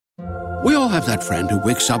We all have that friend who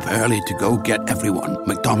wakes up early to go get everyone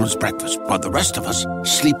McDonald's breakfast while the rest of us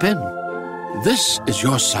sleep in. This is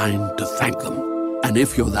your sign to thank them. And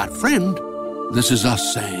if you're that friend, this is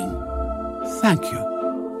us saying thank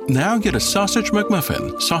you. Now get a sausage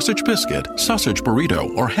McMuffin, sausage biscuit, sausage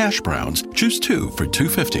burrito, or hash browns. Choose 2 for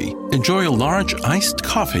 $2.50. Enjoy a large iced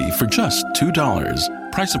coffee for just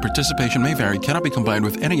 $2. Price and participation may vary. Cannot be combined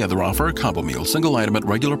with any other offer or combo meal. Single item at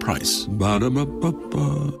regular price.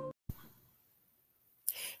 Ba-da-ba-ba-ba.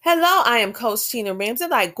 Hello, I am Coach Tina Ramsey.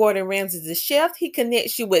 Like Gordon Ramsay, the chef, he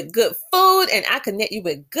connects you with good food, and I connect you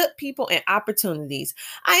with good people and opportunities.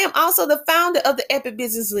 I am also the founder of the Epic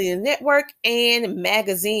Business Leader Network and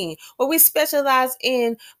magazine, where we specialize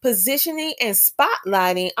in positioning and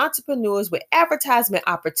spotlighting entrepreneurs with advertisement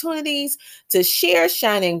opportunities to share,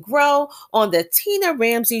 shine, and grow on the Tina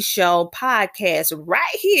Ramsey Show podcast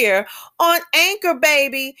right here on Anchor,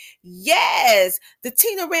 baby. Yes, the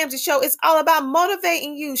Tina Ramsey Show is all about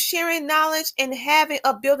motivating you, sharing knowledge, and having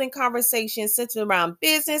a building conversation centered around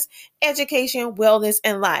business, education, wellness,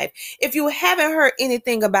 and life. If you haven't heard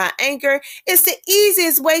anything about Anchor, it's the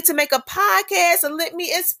easiest way to make a podcast. And let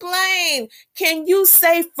me explain. Can you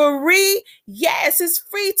say free? Yes, it's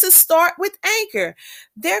free to start with Anchor.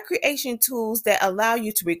 They're creation tools that allow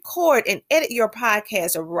you to record and edit your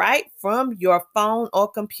podcast right from your phone or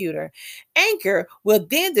computer. Anchor will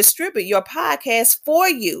then distribute your podcast for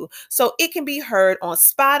you so it can be heard on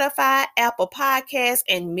Spotify, Apple Podcasts,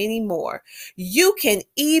 and many more. You can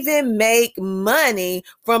even make money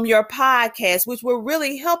from your podcast, which will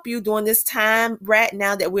really help you during this time right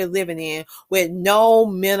now that we're living in with no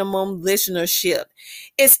minimum listenership.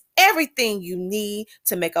 It's everything you need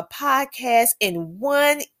to make a podcast in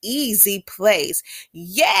one easy place.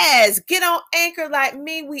 Yes, get on Anchor like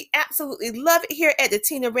me. We absolutely love it here at the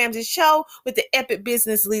Tina Ramsey Show with the Epic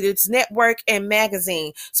Business Leaders Network and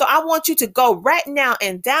magazine. So I want you to go right now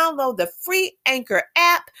and download the free Anchor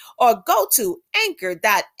app or go to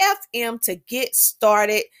anchor.fm to get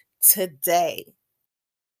started today.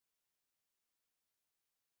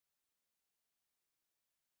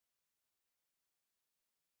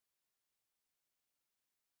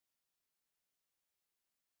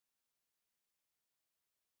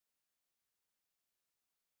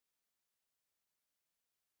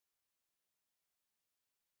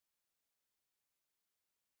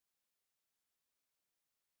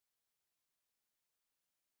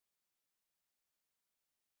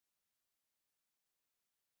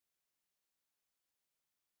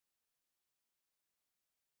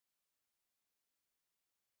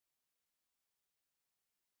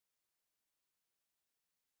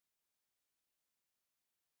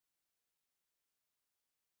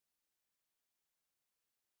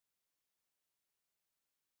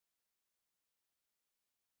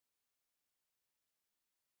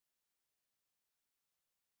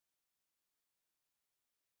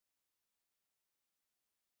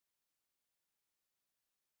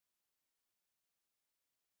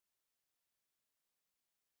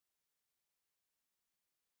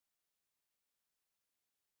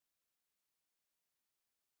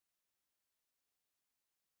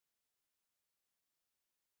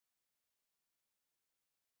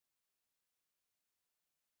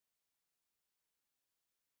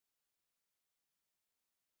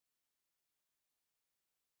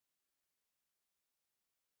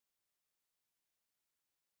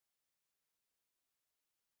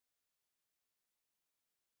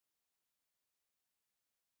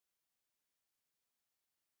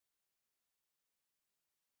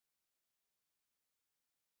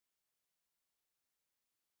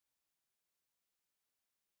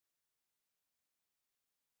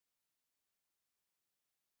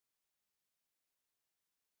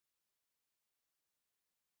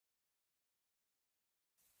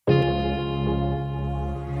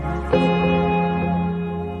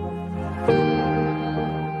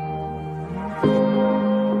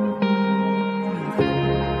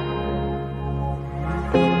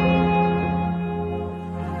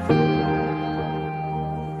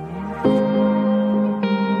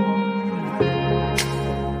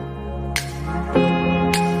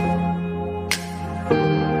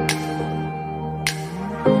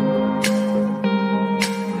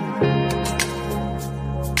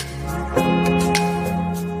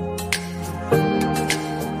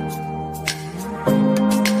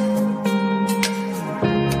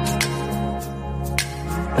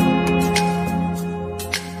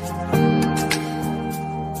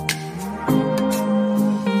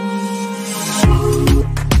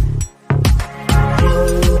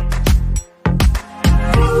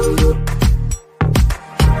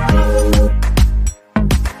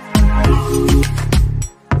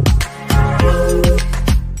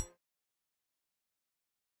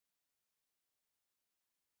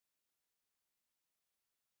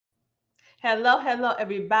 Hello,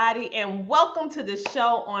 everybody, and welcome to the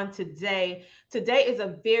show on today. Today is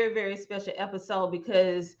a very, very special episode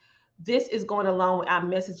because this is going along with our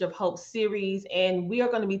Message of Hope series, and we are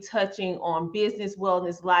going to be touching on business,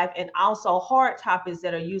 wellness, life, and also hard topics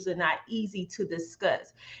that are usually not easy to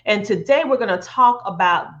discuss. And today we're going to talk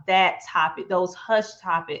about that topic, those hush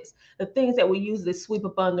topics, the things that we usually sweep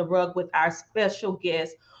up under the rug with our special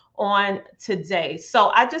guest on today. So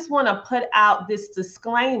I just want to put out this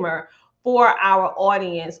disclaimer for our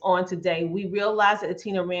audience on today. We realize that the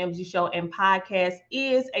Tina Ramsey Show and podcast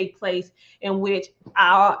is a place in which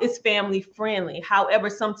it's family friendly.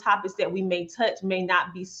 However, some topics that we may touch may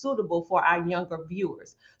not be suitable for our younger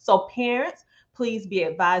viewers. So parents, please be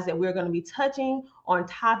advised that we're going to be touching on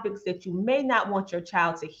topics that you may not want your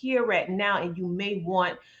child to hear right now, and you may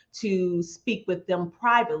want to speak with them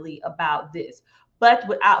privately about this. But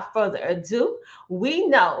without further ado, we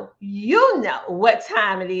know, you know what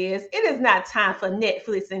time it is. It is not time for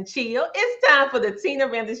Netflix and chill. It's time for the Tina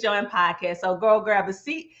Ramsey Show and podcast. So go grab a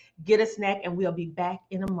seat, get a snack, and we'll be back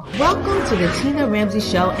in a moment. Welcome to the Tina Ramsey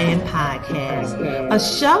Show and podcast, a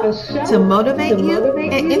show to motivate you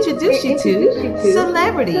and introduce you to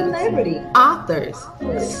celebrities, authors,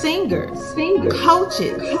 singers,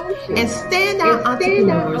 coaches, and standout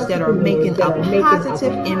entrepreneurs that are making a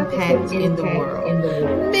positive impact in the world.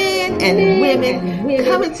 Men and women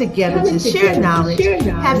coming together to share knowledge,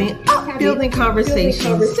 having upbuilding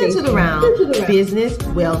conversations centered around business,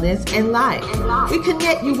 wellness, and life. We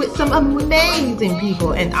connect you with some amazing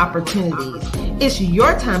people and opportunities. It's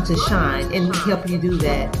your time to shine, and we help you do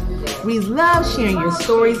that. We love sharing your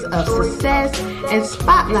stories of success and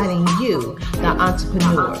spotlighting you, the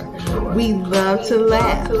entrepreneur. We love to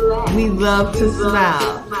laugh. We love to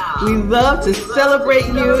smile. We love to celebrate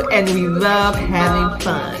you, and we love having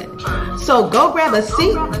fun. So go grab a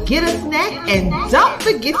seat, get a snack, and don't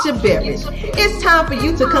forget your beverage. It's time for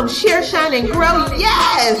you to come share, shine, and grow.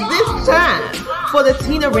 Yes, this time for the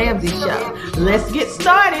Tina Ramsey Show. Let's get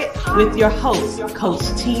started with your host, Coach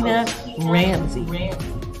Tina Ramsey.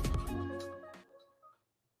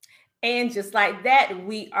 And just like that,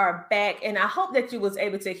 we are back. And I hope that you was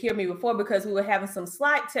able to hear me before, because we were having some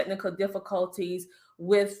slight technical difficulties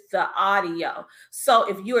with the audio. So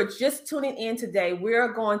if you are just tuning in today,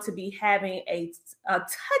 we're going to be having a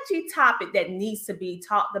touchy topic that needs to be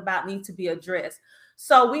talked about, needs to be addressed.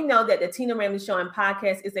 So we know that the Tina Ramsey Show and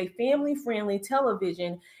podcast is a family-friendly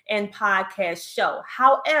television and podcast show.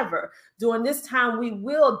 However, during this time, we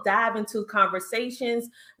will dive into conversations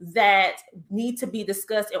that need to be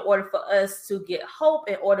discussed in order for us to get hope,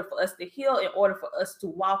 in order for us to heal, in order for us to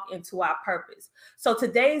walk into our purpose. So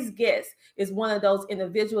today's guest is one of those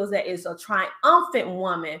individuals that is a triumphant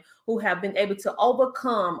woman who have been able to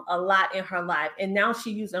overcome a lot in her life. And now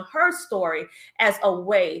she's using her story as a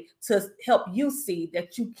way to help you see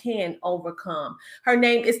that you can overcome. Her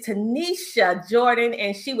name is Tanisha Jordan,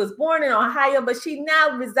 and she was born in Ohio, but she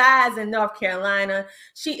now resides in North Carolina.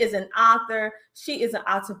 She is an author, she is an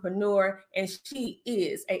entrepreneur, and she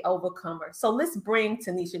is an overcomer. So let's bring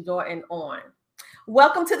Tanisha Jordan on.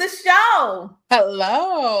 Welcome to the show.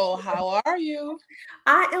 Hello, how are you?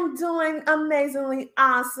 I am doing amazingly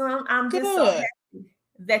awesome. I'm just so happy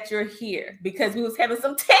that you're here, because we was having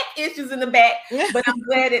some tech issues in the back, but I'm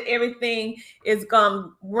glad that everything is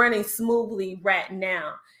running smoothly right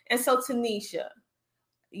now. And so Tanisha,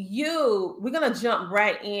 we're going to jump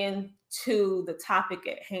right into the topic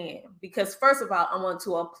at hand, because first of all, I want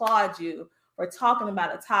to applaud you for talking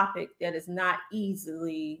about a topic that is not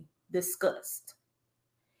easily discussed.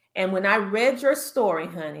 And when I read your story,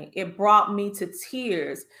 honey, it brought me to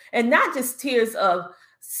tears, and not just tears of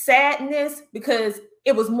sadness, because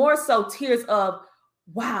it was more so tears of,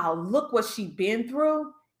 wow, look what she's been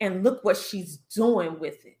through and look what she's doing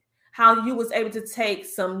with it. How you was able to take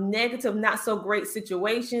some negative, not so great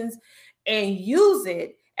situations and use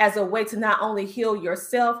it as a way to not only heal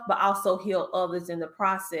yourself, but also heal others in the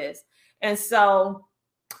process. And so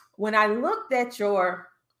when I looked at your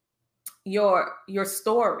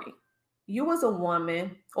story, you was a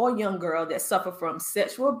woman or young girl that suffered from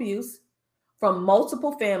sexual abuse from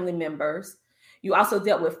multiple family members. You also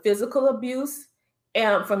dealt with physical abuse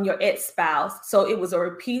from your ex-spouse. So it was a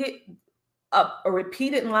repeated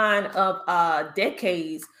line of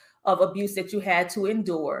decades of abuse that you had to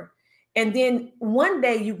endure. And then one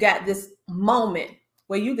day you got this moment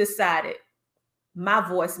where you decided, my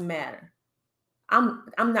voice matters. I'm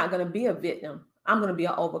not going to be a victim. I'm going to be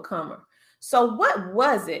an overcomer. So what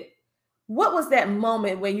was it? What was that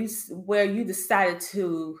moment where you decided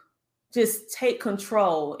to just take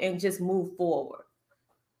control and just move forward?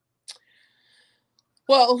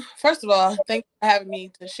 Well, first of all, thanks for having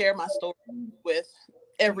me to share my story with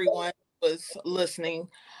everyone who was listening.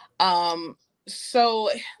 Um, so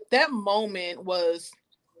that moment was,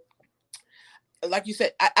 like you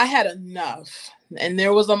said, I had enough. And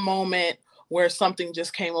there was a moment where something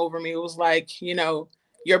just came over me. It was like, you're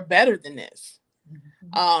better than this.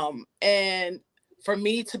 And for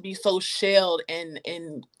me to be so shelled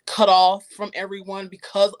and cut off from everyone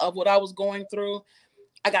because of what I was going through,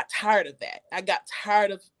 I got tired of that. I got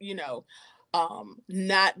tired of,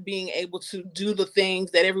 not being able to do the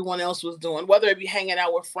things that everyone else was doing, whether it be hanging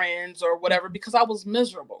out with friends or whatever, because I was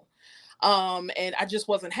miserable. And I just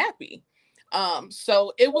wasn't happy.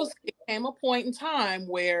 So it came a point in time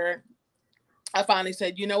where I finally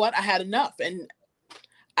said, you know what, I had enough. And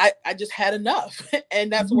I just had enough.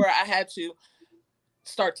 And that's where I had to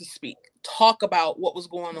start to talk about what was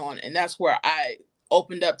going on. And that's where I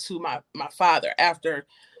opened up to my father after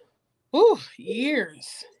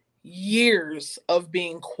years of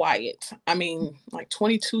being quiet. I mean, like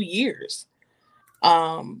 22 years.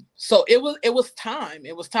 So it was time.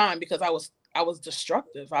 It was time because I was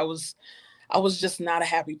destructive. I was just not a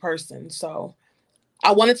happy person. So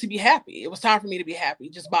I wanted to be happy. It was time for me to be happy,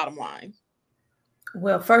 just bottom line.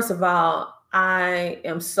 Well, first of all, I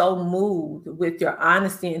am so moved with your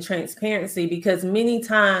honesty and transparency, because many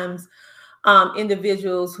times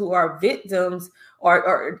individuals who are victims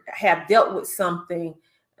or have dealt with something,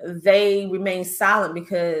 they remain silent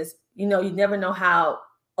because, you never know how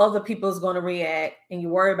other people is going to react, and you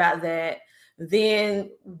worry about that. Then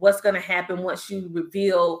what's going to happen once you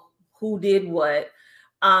reveal who did what?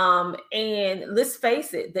 And let's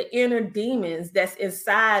face it, the inner demons that's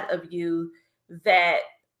inside of you that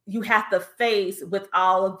you have to face with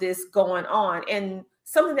all of this going on. And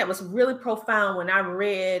something that was really profound when I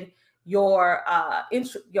read your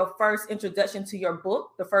first introduction to your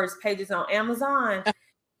book, the first pages on Amazon,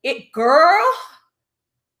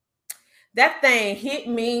 that thing hit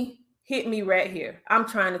me right here. I'm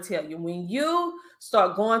trying to tell you, when you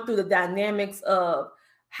start going through the dynamics of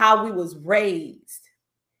how we was raised,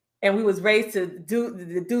 and we was raised to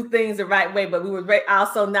do things the right way, but we were raised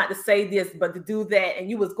also not to say this, but to do that. And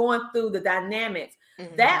you was going through the dynamics.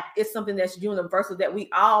 Mm-hmm. That is something that's universal, that we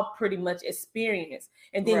all pretty much experience.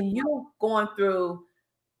 And then you going through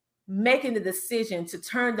making the decision to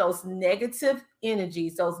turn those negative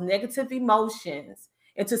energies, those negative emotions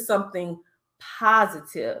into something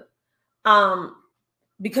positive.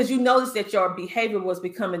 Because you noticed that your behavior was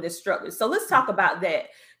becoming destructive. So let's talk about that.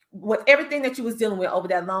 With everything that you was dealing with over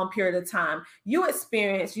that long period of time, you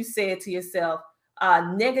said to yourself,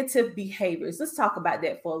 negative behaviors. Let's talk about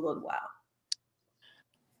that for a little while.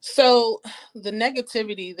 So the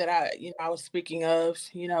negativity that I was speaking of,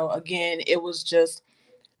 again, it was just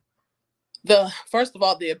first of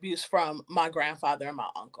all, the abuse from my grandfather and my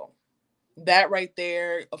uncle. That right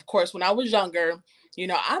there, of course, when I was younger,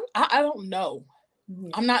 I don't know. Mm-hmm.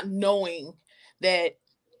 I'm not knowing that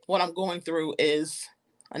what I'm going through is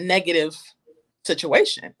a negative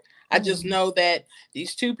situation. Mm-hmm. I just know that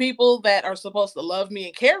these two people that are supposed to love me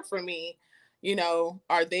and care for me,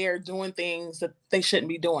 are there doing things that they shouldn't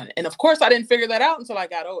be doing. And of course, I didn't figure that out until I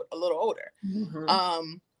got a little older.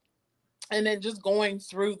 Mm-hmm. And then just going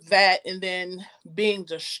through that and then being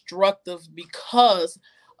destructive because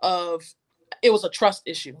of, it was a trust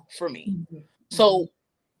issue for me. Mm-hmm. So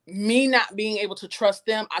me not being able to trust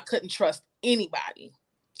them, I couldn't trust anybody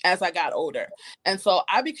as I got older. And so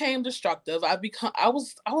I became destructive. I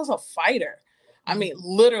was a fighter. I mean,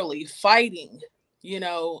 literally fighting,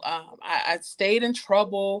 I stayed in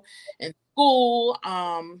trouble in school.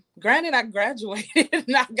 Granted, I graduated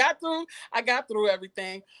and I got through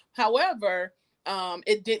everything. However,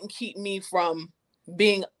 it didn't keep me from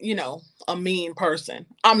being, a mean person.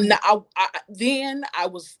 I'm not, then I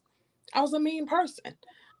was a mean person.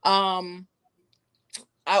 I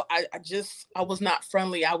was not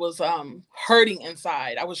friendly. I was hurting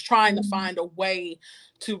inside. I was trying to find a way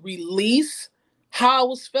to release how I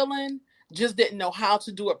was feeling, just didn't know how to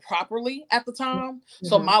do it properly at the time. Mm-hmm.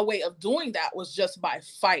 So my way of doing that was just by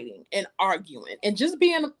fighting and arguing and just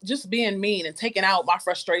being mean and taking out my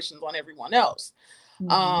frustrations on everyone else.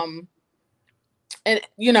 Mm-hmm. And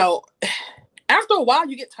after a while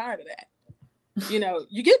you get tired of that.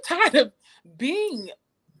 You get tired of being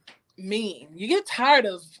mean. You get tired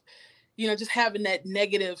of, just having that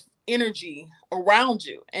negative energy around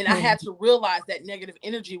you. And I had to realize that negative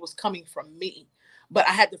energy was coming from me, but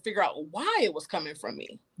I had to figure out why it was coming from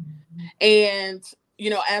me. And,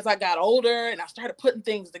 as I got older and I started putting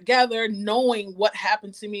things together, knowing what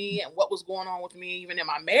happened to me and what was going on with me, even in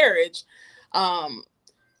my marriage,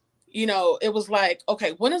 it was like,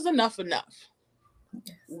 okay, when is enough enough?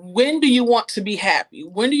 When do you want to be happy?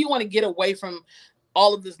 When do you want to get away from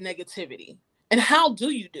all of this negativity? And how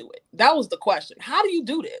do you do it? That was the question. How do you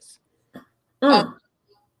do this?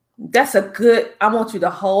 That's a good, I want you to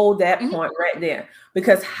hold that point right there,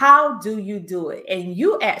 because how do you do it? And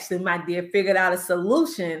you actually, my dear, figured out a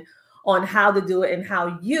solution on how to do it and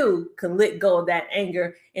how you can let go of that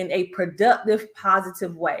anger in a productive,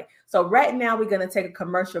 positive way. So right now we're going to take a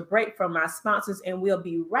commercial break from our sponsors, and we'll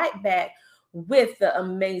be right back with the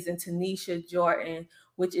amazing Tanisha Jordan,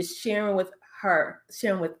 which is sharing with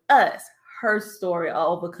us her story of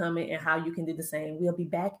overcoming and how you can do the same. We'll be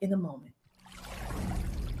back in a moment.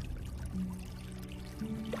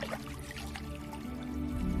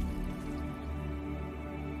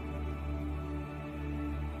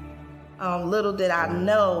 Little did I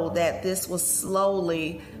know that this was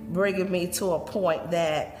slowly bringing me to a point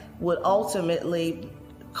that would ultimately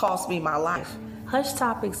cost me my life. Hush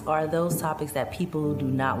topics are those topics that people do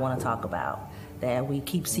not want to talk about, that we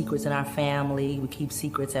keep secrets in our family, we keep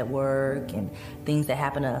secrets at work, and things that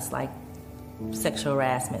happen to us like sexual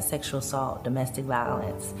harassment, sexual assault, domestic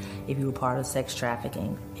violence, if you were part of sex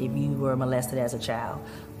trafficking, if you were molested as a child.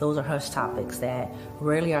 Those are hush topics that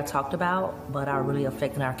rarely are talked about, but are really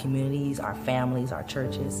affecting our communities, our families, our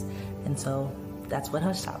churches. And so that's what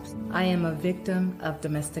hush topics. I am a victim of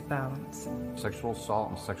domestic violence, sexual assault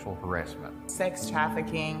and sexual harassment, sex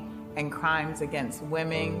trafficking and crimes against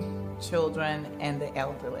women, children, and the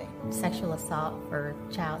elderly, sexual assault or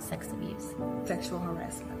child sex abuse, sexual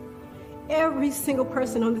harassment. Every single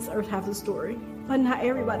person on this earth has a story, but not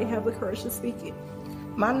everybody has the courage to speak it.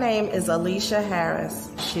 My name is Alicia Harris,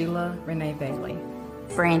 Sheila Renee Bailey,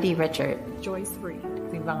 Brandy Richard, Joyce Reed,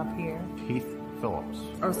 Yvonne Pierre, Keith Phillips,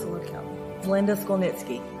 Ursula Kelly, Linda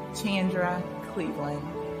Skolnitsky, Chandra Cleveland.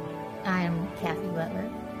 I am Kathy Butler.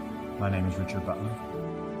 My name is Richard Butler.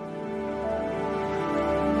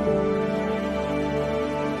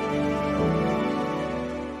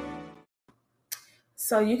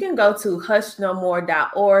 So you can go to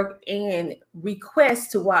hushnomore.org and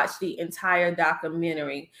request to watch the entire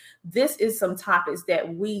documentary. This is some topics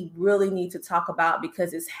that we really need to talk about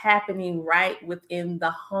because it's happening right within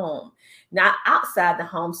the home, not outside the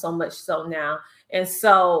home so much so now. And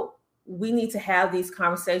so we need to have these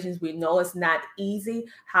conversations. We know it's not easy.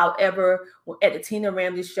 However, at the Tina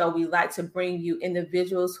Ramsey Show, we like to bring you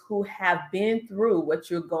individuals who have been through what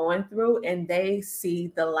you're going through, and they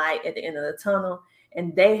see the light at the end of the tunnel,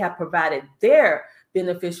 and they have provided their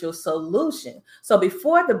beneficial solution. So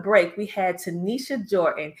before the break, we had Tanisha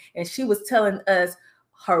Jordan, and she was telling us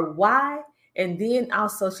her why. And then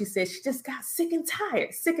also she said she just got sick and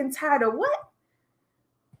tired of what?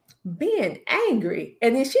 Being angry.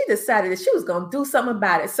 And then she decided that she was going to do something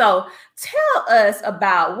about it. So tell us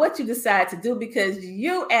about what you decided to do, because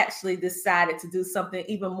you actually decided to do something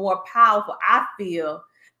even more powerful, I feel,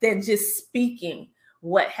 than just speaking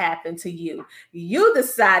what happened to you. You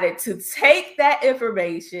decided to take that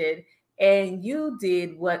information and you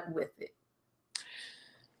did what with it?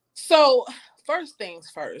 So first things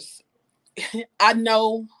first, I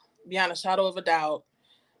know beyond a shadow of a doubt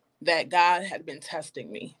that God had been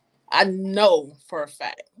testing me. I know for a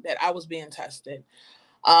fact that I was being tested.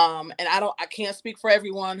 And I can't speak for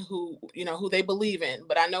everyone who they believe in,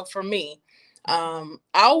 but I know for me, I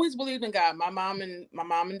always believed in God. My mom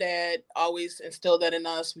and dad always instilled that in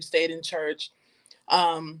us. We stayed in church.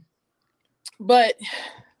 But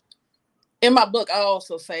in my book, I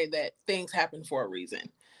also say that things happen for a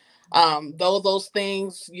reason. Though those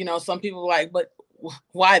things, some people are like, but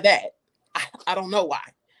why that? I don't know why,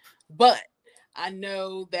 but I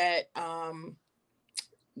know that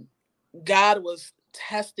God was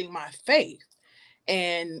testing my faith.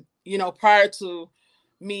 And, prior to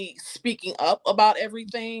me speaking up about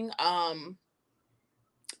everything, I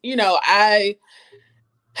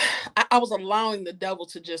was allowing the devil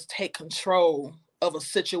to just take control of a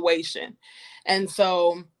situation. And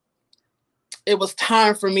so it was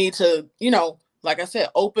time for me to, like I said,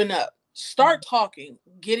 open up, start talking,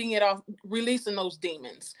 getting it off, releasing those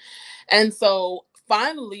demons. And so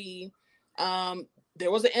finally,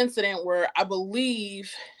 there was an incident where I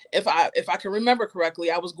believe, if I can remember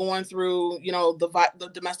correctly, I was going through, the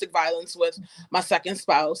domestic violence with my second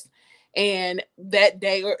spouse. And that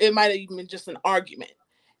day, or it might have even been just an argument.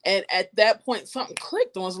 And at that point, something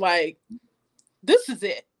clicked and was like, this is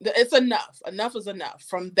it. It's enough. Enough is enough.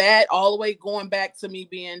 From that all the way going back to me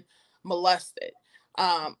being molested.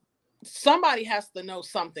 Somebody has to know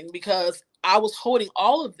something, because I was holding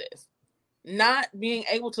all of this, not being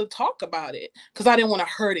able to talk about it because I didn't want to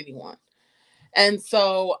hurt anyone. And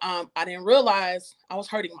so I didn't realize I was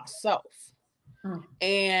hurting myself.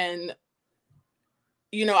 And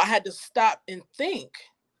I had to stop and think,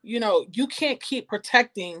 you can't keep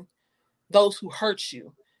protecting those who hurt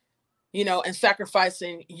you, and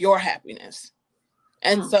sacrificing your happiness.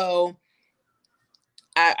 And so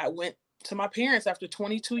I went to my parents after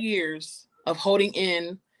 22 years of holding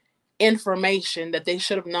in information that they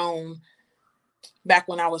should have known back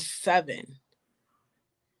when I was 7.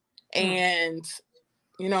 And,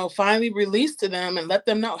 finally released to them and let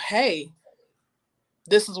them know, hey,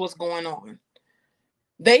 this is what's going on.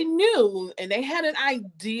 They knew and they had an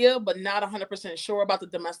idea, but not 100% sure about the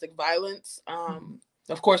domestic violence.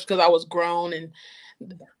 Of course, because I was grown, and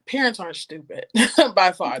parents aren't stupid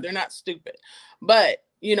by far. They're not stupid. But,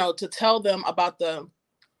 to tell them about the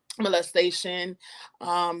molestation,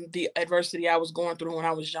 the adversity I was going through when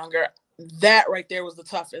I was younger, that right there was the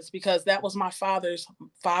toughest, because that was my father's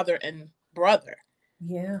father and brother.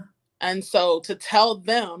 Yeah. And so to tell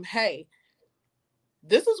them, hey,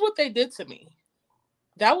 this is what they did to me,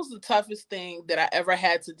 that was the toughest thing that I ever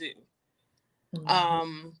had to do.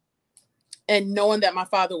 And knowing that my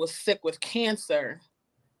father was sick with cancer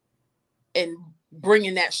and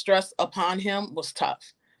bringing that stress upon him was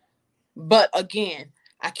tough. But again,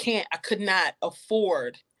 I could not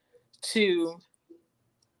afford to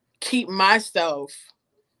keep myself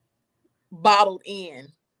bottled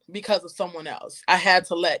in because of someone else. I had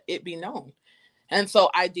to let it be known. And so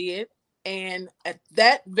I did. And at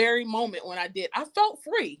that very moment when I did, I felt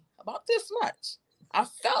free, about this much. I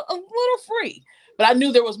felt a little free, but I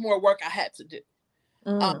knew there was more work I had to do.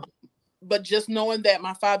 But just knowing that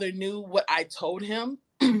my father knew what I told him,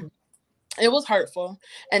 it was hurtful.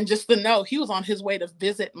 And just to know he was on his way to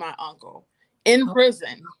visit my uncle in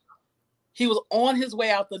prison. He was on his way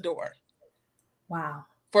out the door. Wow.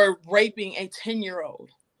 For raping a 10-year-old.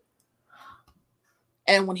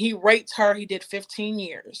 And when he raped her, he did 15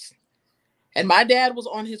 years. And my dad was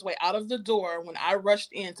on his way out of the door when I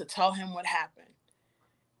rushed in to tell him what happened.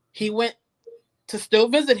 He went to still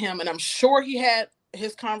visit him, and I'm sure he had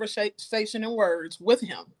his conversation in words with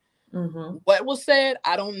him. What was said,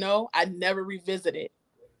 I don't know. I never revisited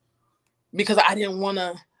because I didn't want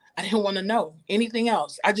to know anything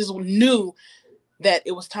else. I just knew that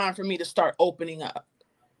it was time for me to start opening up.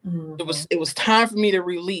 It was time for me to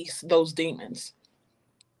release those demons.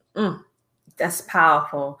 That's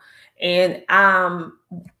powerful. And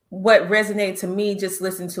what resonated to me, just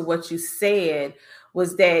listening to what you said,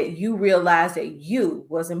 was that you realized that you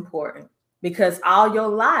was important, because all your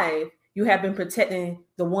life you have been protecting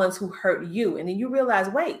the ones who hurt you. And then you realize,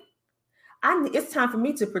 wait, it's time for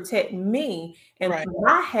me to protect me and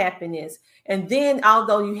my happiness. And then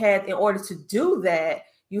although you had, in order to do that,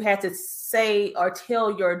 you had to say or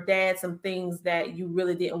tell your dad some things that you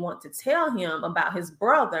really didn't want to tell him about his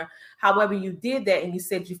brother. However, you did that, and you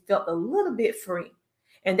said you felt a little bit free.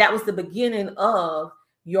 And that was the beginning of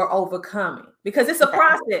your overcoming, because it's a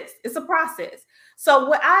process. It's a process. So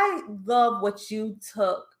what I love what you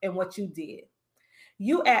took and what you did,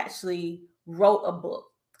 you actually wrote a book.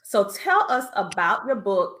 So tell us about your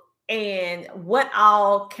book and what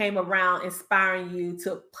all came around inspiring you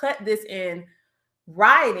to put this in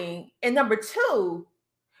writing. And number 2,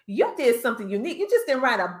 you did something unique. You just didn't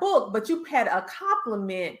write a book, but you had a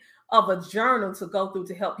complement of a journal to go through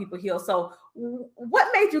to help people heal. So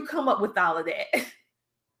what made you come up with all of that?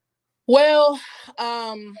 Well,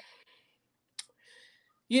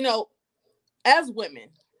 as women,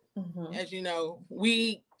 as you know,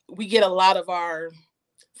 we get a lot of our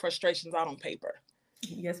frustrations out on paper.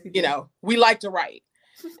 Yes, we do. We like to write.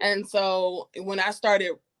 And so when I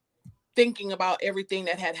started thinking about everything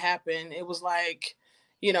that had happened, it was like,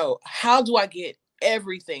 how do I get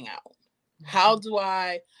everything out? How do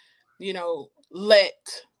I,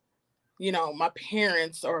 let, my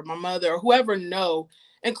parents or my mother or whoever know,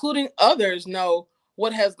 including others, know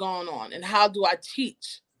what has gone on? And how do I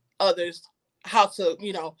teach others how to,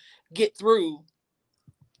 get through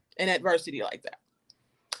an adversity like that?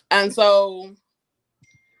 And so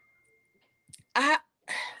I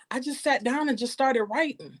just sat down and just started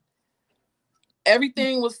writing.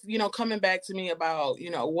 Everything was, coming back to me about,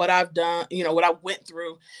 what I've done, what I went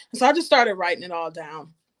through. And so I just started writing it all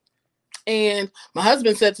down. And my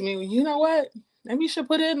husband said to me, well, you know what? Maybe you should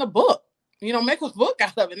put it in a book, make a book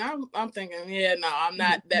out of it. And I'm thinking, yeah, no, I'm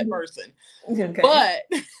not that person. Okay. But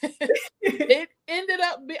I ended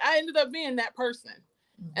up being that person.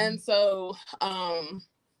 And so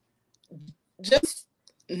just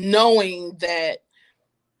knowing that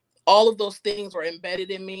all of those things were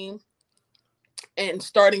embedded in me and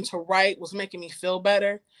starting to write was making me feel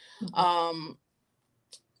better.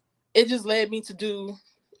 It just led me to do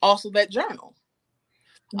also that journal.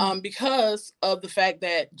 because of the fact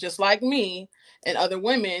that just like me and other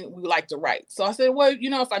women, we like to write. So I said, well,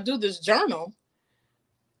 if I do this journal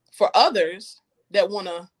for others that want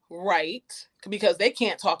to write because they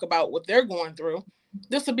can't talk about what they're going through,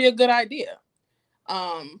 this would be a good idea.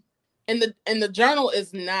 And the journal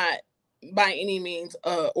is not by any means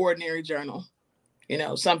an ordinary journal.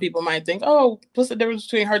 Some people might think, oh, what's the difference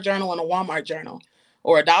between her journal and a Walmart journal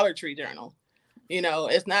or a Dollar Tree journal?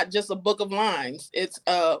 It's not just a book of lines. It's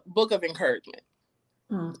a book of encouragement.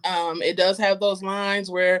 It does have those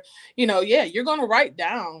lines where, you're going to write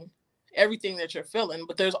down everything that you're feeling,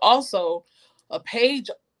 but there's also a page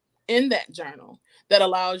in that journal that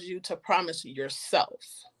allows you to promise yourself,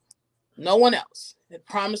 no one else. It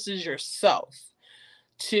promises yourself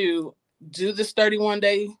to do this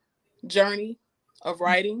 31-day journey of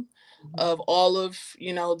writing, of all of,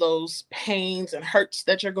 those pains and hurts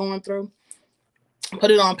that you're going through.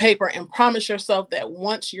 Put it on paper and promise yourself that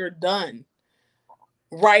once you're done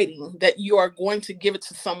writing, that you are going to give it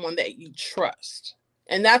to someone that you trust.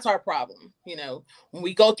 And that's our problem. When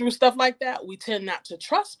we go through stuff like that, we tend not to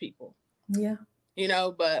trust people. Yeah.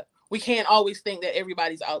 But we can't always think that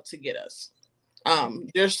everybody's out to get us.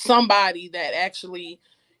 There's somebody that actually,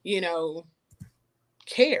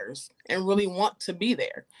 cares and really want to be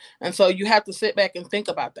there. And so you have to sit back and think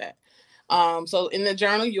about that. So in the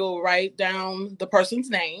journal, you'll write down the person's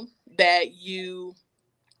name that you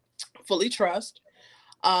fully trust.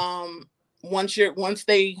 Once you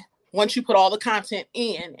put all the content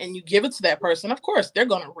in and you give it to that person, of course, they're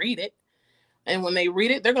going to read it. And when they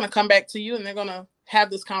read it, they're going to come back to you and they're going to have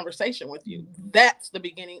this conversation with you. That's the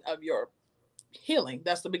beginning of your healing.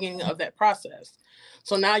 That's the beginning of that process.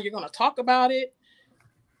 So now you're going to talk about it.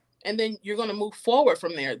 And then you're going to move forward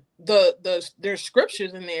from there. There's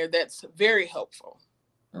scriptures in there that's very helpful.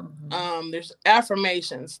 There's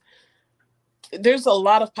affirmations. There's a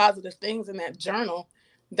lot of positive things in that journal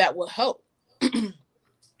that will help.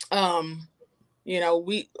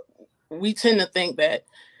 We tend to think that,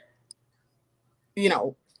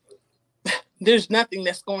 there's nothing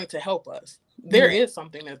that's going to help us. There is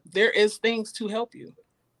things to help you,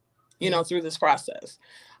 through this process.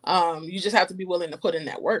 You just have to be willing to put in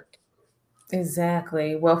that work.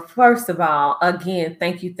 Exactly. Well, first of all, again,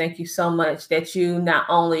 thank you so much that you not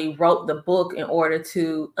only wrote the book in order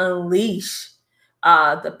to unleash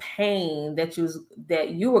the pain that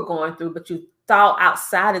you were going through, but you thought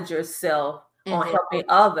outside of yourself on helping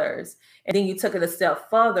others. And then you took it a step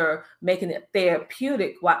further, making it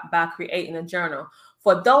therapeutic by creating a journal.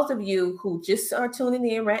 For those of you who just are tuning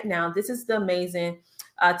in right now, this is the amazing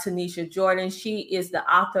Tanisha Jordan. She is the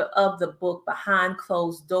author of the book Behind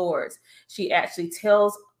Closed Doors. She actually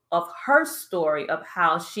tells of her story of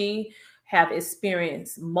how she have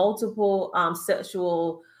experienced multiple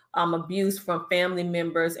sexual abuse from family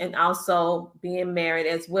members and also being married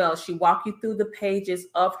as well. She walked you through the pages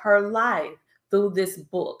of her life through this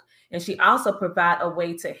book. And she also provides a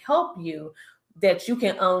way to help you that you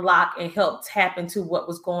can unlock and help tap into what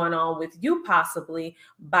was going on with you possibly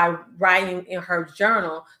by writing in her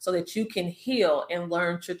journal so that you can heal and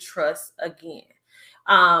learn to trust again.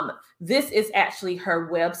 This is actually her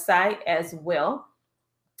website as well,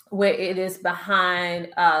 where it is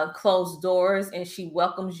Behind Closed Doors, and she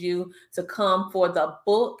welcomes you to come for the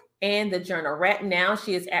book and the journal. Right now,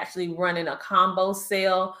 she is actually running a combo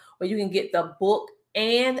sale where you can get the book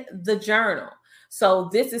and the journal. So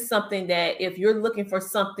this is something that if you're looking for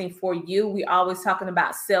something for you, we're always talking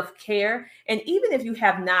about self-care. And even if you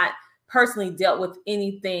have not personally dealt with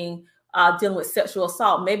anything dealing with sexual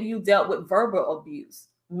assault, maybe you dealt with verbal abuse,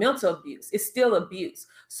 mental abuse, it's still abuse.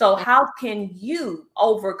 So how can you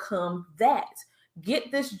overcome that?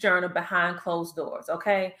 Get this journal, Behind Closed Doors,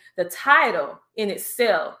 okay? The title in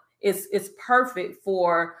itself is perfect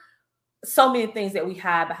for so many things that we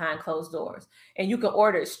hide behind closed doors. And you can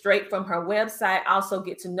order it straight from her website. Also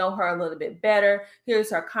get to know her a little bit better.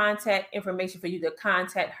 Here's her contact information for you to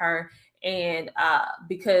contact her. And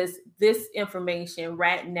because this information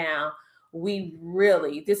right now,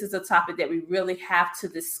 this is a topic that we really have to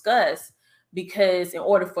discuss, because in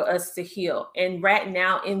order for us to heal. And right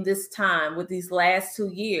now in this time with these last 2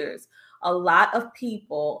 years, a lot of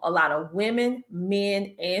people, a lot of women,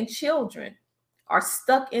 men, and children are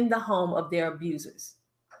stuck in the home of their abusers.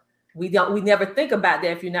 We never think about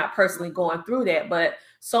that if you're not personally going through that, but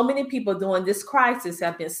so many people during this crisis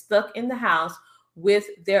have been stuck in the house with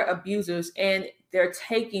their abusers, and they're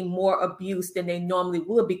taking more abuse than they normally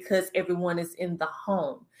would because everyone is in the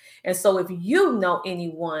home. And so if you know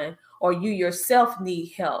anyone or you yourself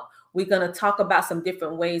need help, We're going to talk about some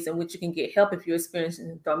different ways in which you can get help if you're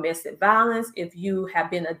experiencing domestic violence, if you have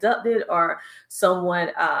been abducted or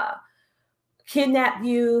someone kidnapped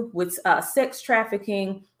you with sex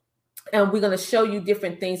trafficking. And we're going to show you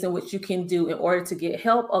different things in which you can do in order to get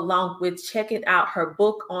help, along with checking out her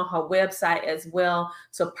book on her website as well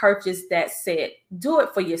to purchase that set. Do it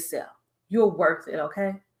for yourself. You're worth it,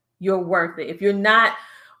 okay? You're worth it. If you're not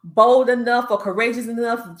bold enough or courageous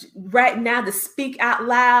enough right now to speak out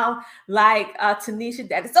loud like Tanisha,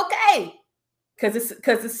 that it's okay, because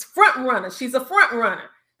it's front runner. She's a front runner.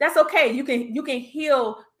 That's okay. You can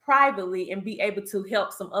heal privately and be able to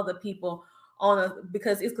help some other people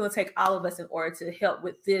because it's going to take all of us in order to help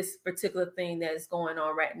with this particular thing that is going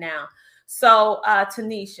on right now. So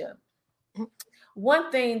Tanisha,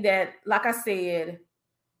 one thing that, like I said,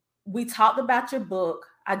 we talked about your book.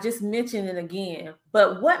 I just mentioned it again,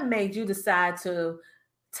 but what made you decide to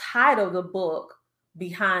title the book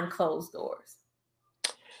Behind Closed Doors?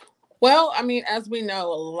 Well, I mean, as we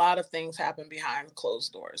know, a lot of things happen behind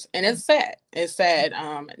closed doors, and it's sad. It's sad.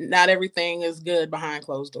 Not everything is good behind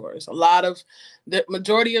closed doors. The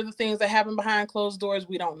majority of the things that happen behind closed doors,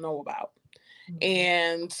 we don't know about.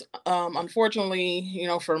 And unfortunately,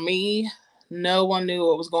 for me, no one knew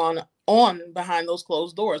what was going on behind those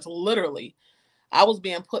closed doors. Literally, I was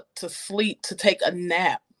being put to sleep to take a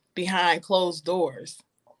nap behind closed doors.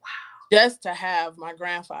 Wow. Just to have my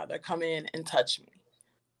grandfather come in and touch me.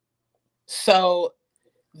 So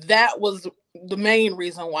that was the main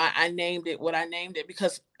reason why I named it what I named it,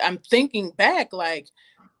 because I'm thinking back, like,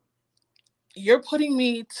 you're putting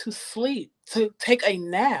me to sleep to take a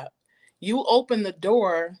nap. You open the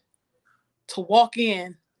door to walk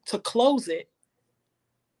in, to close it,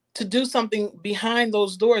 to do something behind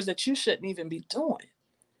those doors that you shouldn't even be doing.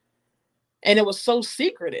 And it was so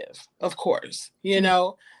secretive, of course,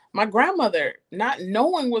 my grandmother not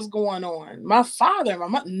knowing what's going on, my father, my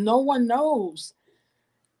mother, no one knows.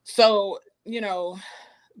 So,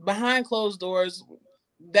 behind closed doors,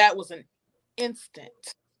 that was an instant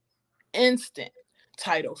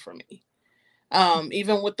title for me.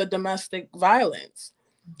 Even with the domestic violence,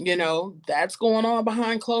 that's going on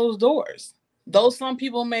behind closed doors. Though some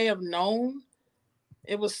people may have known,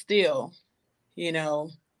 it was still,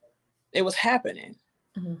 it was happening.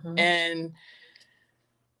 Mm-hmm. And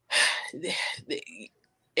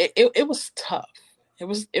it was tough. It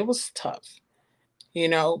was tough,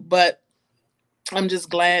 but I'm just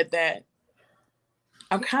glad that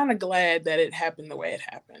it happened the way it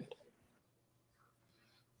happened.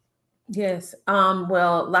 Yes.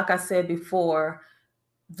 Well, like I said before,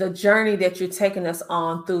 the journey that you're taking us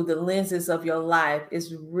on through the lenses of your life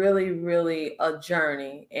is really, really a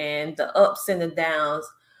journey, and the ups and the downs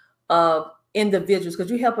of individuals, because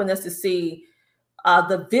you're helping us to see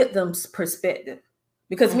the victim's perspective.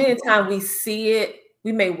 Because many times we see it,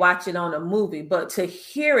 we may watch it on a movie, but to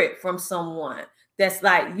hear it from someone that's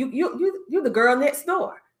like, you're the girl next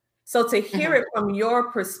door. So to hear it from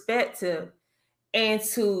your perspective, and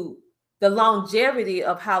to the longevity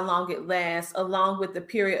of how long it lasts, along with the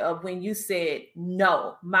period of when you said,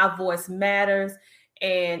 no, my voice matters,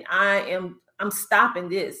 and I'm stopping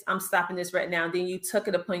this. I'm stopping this right now. And then you took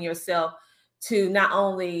it upon yourself to not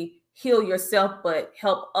only heal yourself, but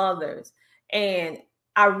help others. And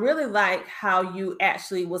I really like how you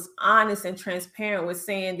actually was honest and transparent with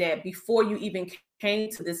saying that before you even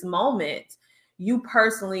came to this moment, you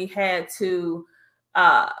personally had to,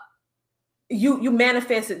 you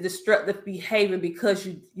manifested destructive behavior because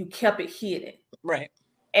you kept it hidden. Right.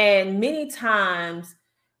 And many times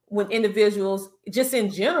when individuals, just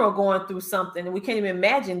in general, going through something, and we can't even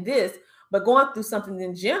imagine this, but going through something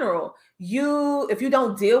in general, if you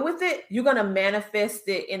don't deal with it, you're going to manifest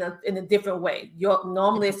it in a different way.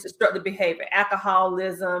 Normally it's destructive behavior,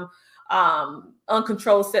 alcoholism,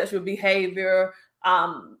 uncontrolled sexual behavior,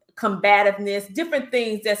 combativeness, different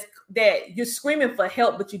things that you're screaming for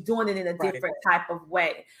help, but you're doing it in a different type of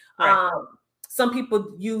way. Right. Some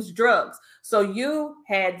people use drugs. So you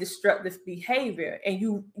had destructive behavior,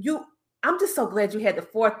 and I'm just so glad you had the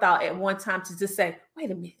forethought at one time to just say,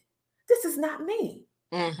 wait a minute, this is not me.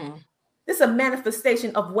 Mm-hmm. This is a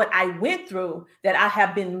manifestation of what I went through, that I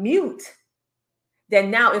have been mute, that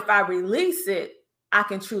now if I release it, I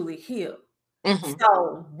can truly heal. Mm-hmm.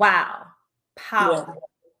 So, wow. Powerful. Yeah.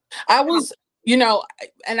 I was,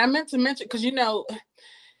 and I meant to mention, because,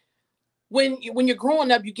 when you're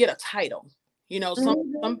growing up, you get a title.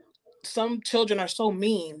 Some children are so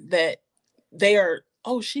mean that they are,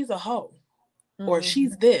 oh, she's a hoe, or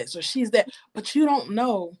she's this, or she's that, but you don't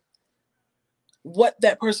know what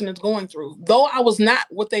that person is going through. Though I was not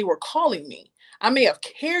what they were calling me, I may have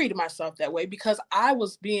carried myself that way because I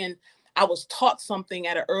was taught something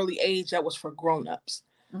at an early age that was for grown-ups.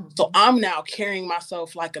 Mm-hmm. So I'm now carrying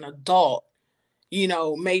myself like an adult,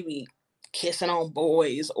 maybe kissing on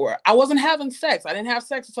boys, or I wasn't having sex. I didn't have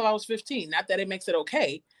sex until I was 15. Not that it makes it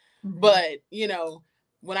okay, mm-hmm. but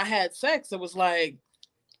when I had sex, it was like,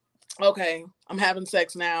 okay, I'm having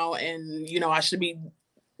sex now, and I should be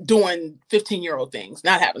doing 15-year-old things,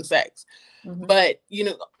 not having sex. Mm-hmm. But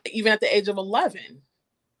even at the age of 11,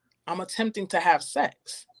 I'm attempting to have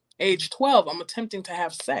sex. Age 12, I'm attempting to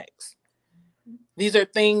have sex. These are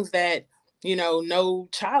things that no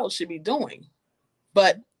child should be doing.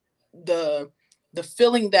 But the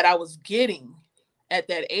feeling that I was getting at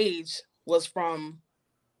that age was from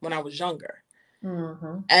when I was younger.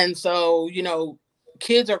 Mm-hmm. And so,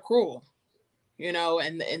 kids are cruel,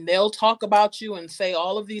 and they'll talk about you and say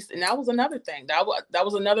all of these. And that was another thing. That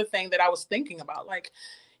was another thing that I was thinking about. Like,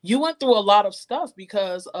 you went through a lot of stuff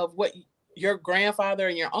because of what your grandfather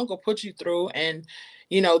and your uncle put you through. And,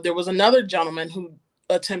 there was another gentleman who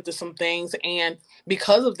attempted some things. And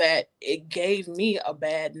because of that, it gave me a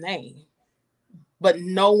bad name. But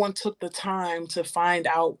no one took the time to find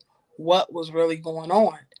out what was really going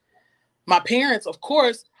on. My parents, of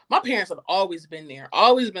course, have always been there,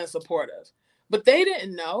 always been supportive, but they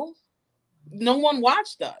didn't know. No one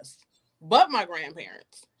watched us but my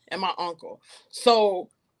grandparents and my uncle. So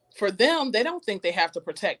for them, they don't think they have to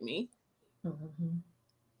protect me. Mm-hmm.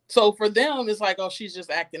 So for them, it's like, oh, she's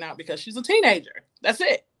just acting out because she's a teenager. That's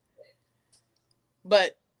it.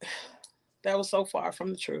 But that was so far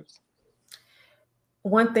from the truth.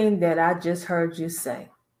 One thing that I just heard you say,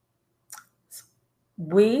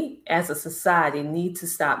 we as a society need to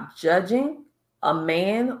stop judging a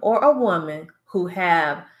man or a woman who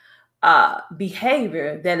have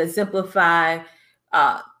behavior that exemplify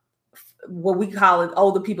what we call it,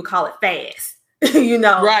 older people call it fast.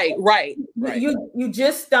 Right. You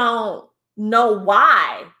just don't know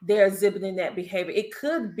why they're exhibiting that behavior. It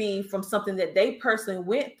could be from something that they personally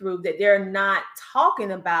went through that they're not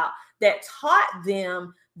talking about, that taught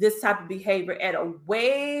them this type of behavior at a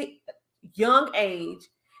way young age,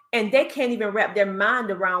 and they can't even wrap their mind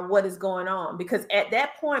around what is going on, because at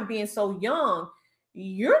that point, being so young,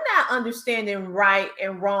 you're not understanding right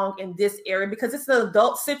and wrong in this area because it's an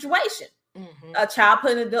adult situation. Mm-hmm. A child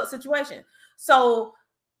put in an adult situation. So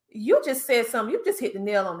you just said something, you just hit the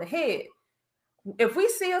nail on the head. If we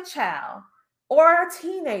see a child or a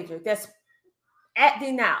teenager that's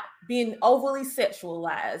acting out, being overly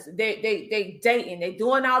sexualized, they dating, they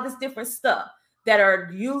doing all this different stuff that are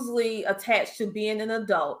usually attached to being an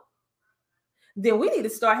adult, then we need to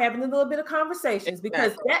start having a little bit of conversations,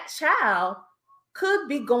 because that child could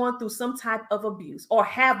be going through some type of abuse or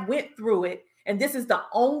have went through it. And this is the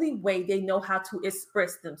only way they know how to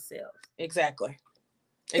express themselves. Exactly.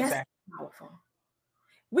 That's powerful.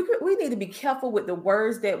 We need to be careful with the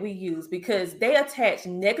words that we use, because they attach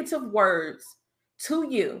negative words to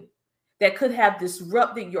you that could have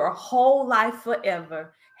disrupted your whole life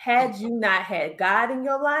forever, had you not had God in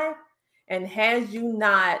your life, and had you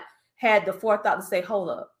not had the forethought to say, hold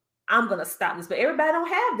up, I'm going to stop this. But everybody don't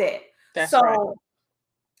have that. That's right.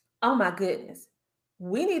 Oh my goodness.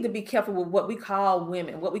 We need to be careful with what we call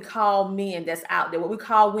women, what we call men that's out there, what we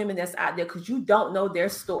call women that's out there, because you don't know their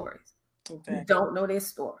stories. Okay. You don't know their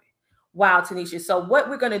story. Wow, Tanisha. So what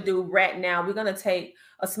we're going to do right now, we're going to take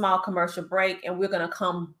a small commercial break, and we're going to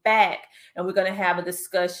come back, and we're going to have a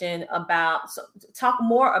discussion talk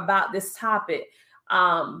more about this topic,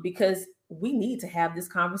 because we need to have this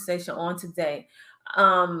conversation on today.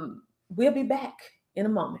 We'll be back in a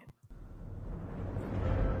moment.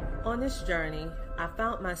 On this journey, I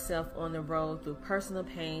found myself on the road through personal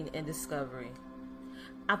pain and discovery.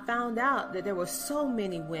 I found out that there were so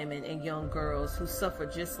many women and young girls who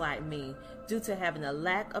suffered just like me due to having a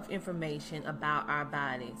lack of information about our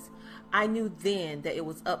bodies. I knew then that it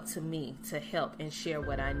was up to me to help and share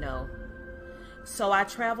what I know. So I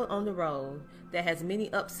traveled on the road that has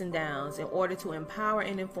many ups and downs in order to empower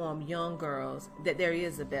and inform young girls that there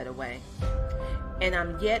is a better way. And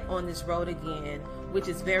I'm yet on this road again, which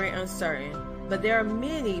is very uncertain, but there are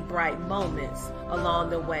many bright moments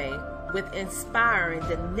along the way with inspiring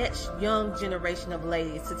the next young generation of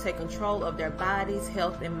ladies to take control of their bodies,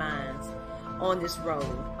 health, and minds. On this road,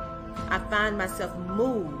 I find myself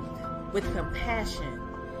moved with compassion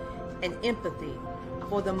and empathy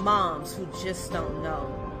for the moms who just don't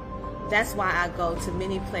know. That's why I go to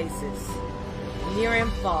many places, near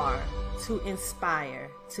and far, to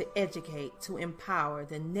inspire, to educate, to empower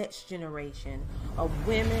the next generation of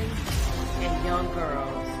women and young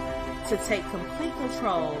girls to take complete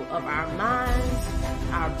control of our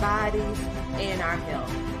minds, our bodies, and our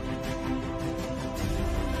health.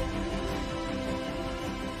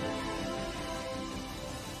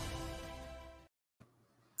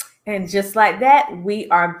 And just like that, we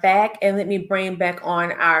are back. And let me bring back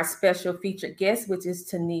on our special featured guest, which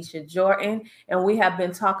is Tanisha Jordan. And we have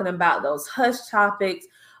been talking about those hush topics,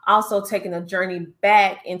 also taking a journey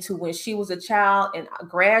back into when she was a child. And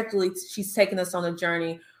gradually, she's taken us on a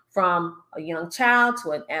journey from a young child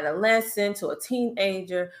to an adolescent to a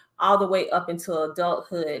teenager, all the way up into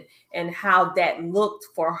adulthood, and how that looked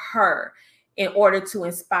for her in order to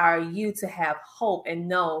inspire you to have hope and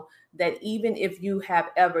know that even if you have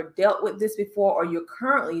ever dealt with this before or you're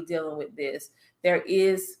currently dealing with this, there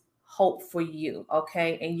is hope for you,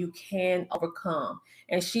 okay? And you can overcome.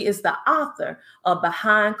 And she is the author of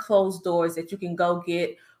Behind Closed Doors that you can go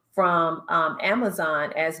get from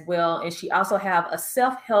Amazon as well. And she also have a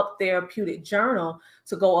self-help therapeutic journal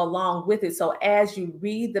to go along with it. So as you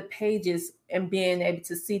read the pages and being able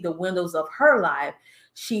to see the windows of her life,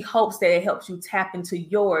 she hopes that it helps you tap into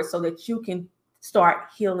yours so that you can start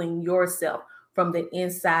healing yourself from the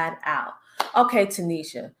inside out. Okay,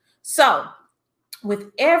 Tanisha. So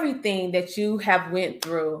with everything that you have went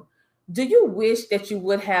through, do you wish that you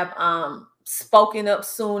would have spoken up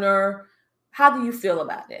sooner? How do you feel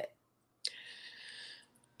about that?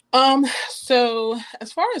 So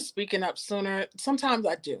as far as speaking up sooner, sometimes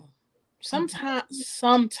I do.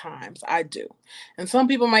 Sometimes I do. And some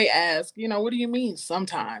people might ask, what do you mean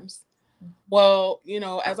sometimes? Well,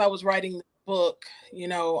 as I was writing the book,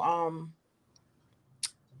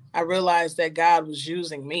 I realized that God was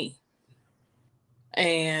using me,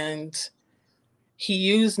 and he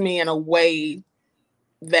used me in a way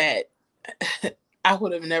that I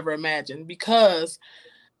would have never imagined, because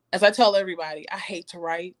as I tell everybody, I hate to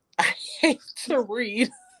write. I hate to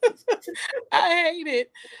read. I hate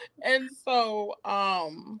it. And so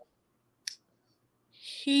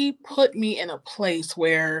he put me in a place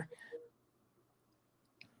where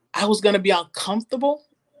I was going to be uncomfortable,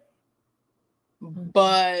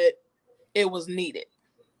 but it was needed.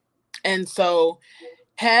 And so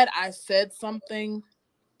had I said something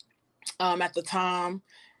at the time,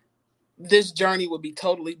 this journey would be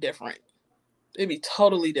totally different. It'd be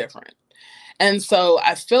totally different. And so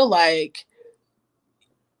I feel like,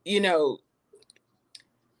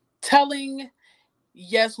 telling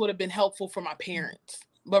yes would have been helpful for my parents.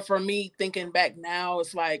 But for me, thinking back now,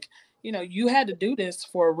 it's like, you had to do this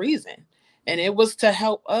for a reason. And it was to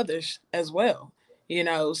help others as well,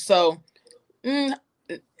 So I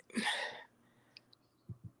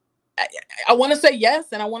want to say yes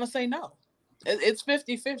and I want to say no. It's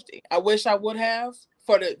 50-50. I wish I would have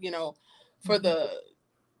for the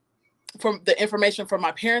information for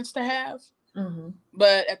my parents to have. Mm-hmm.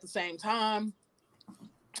 But at the same time,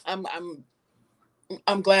 I'm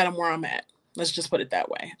glad I'm where I'm at. Let's just put it that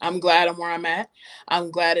way. I'm glad I'm where I'm at.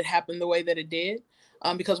 I'm glad it happened the way that it did,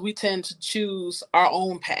 because we tend to choose our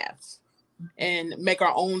own paths and make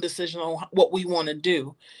our own decision on what we want to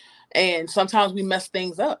do. And sometimes we mess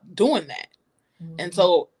things up doing that. Mm-hmm. And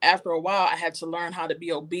so after a while, I had to learn how to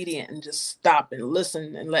be obedient and just stop and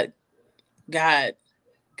listen and let God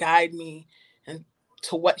guide me and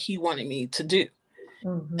to what he wanted me to do.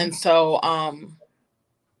 Mm-hmm. And so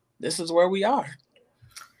this is where we are.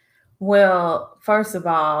 Well, first of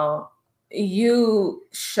all, you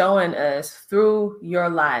showing us through your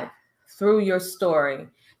life, through your story,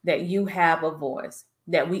 that you have a voice,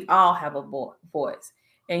 that we all have a voice.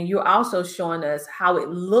 And you're also showing us how it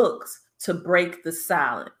looks to break the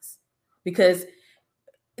silence, because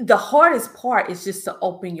the hardest part is just to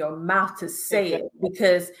open your mouth to say it,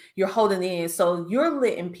 because you're holding it in. So you're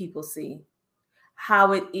letting people see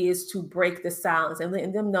how it is to break the silence and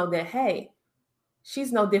letting them know that, hey,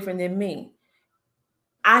 she's no different than me.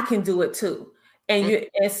 I can do it too. And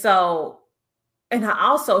I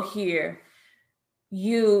also hear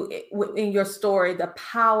you in your story, the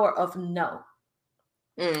power of no.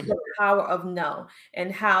 Mm-hmm. The power of no,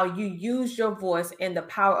 and how you use your voice and the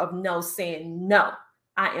power of no, saying, no,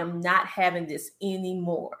 I am not having this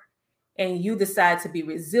anymore. And you decide to be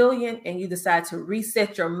resilient, and you decide to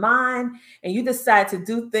reset your mind, and you decide to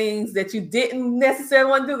do things that you didn't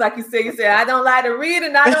necessarily want to do. Like you said, I don't like to read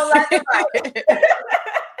and I don't like to write.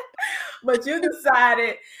 But you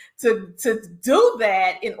decided to do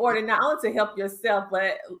that in order not only to help yourself,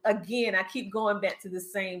 but again, I keep going back to the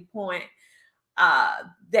same point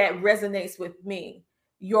that resonates with me.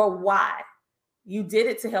 Your why. You did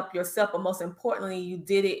it to help yourself, but most importantly, you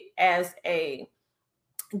did it as a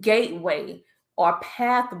gateway or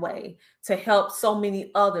pathway to help so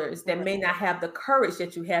many others that may not have the courage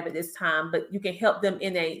that you have at this time, but you can help them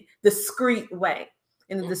in a discreet way,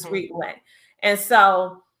 And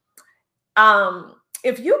so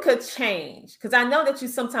if you could change, because I know that you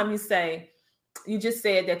just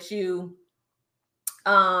said that you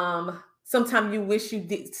sometimes you wish you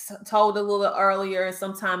told a little earlier, and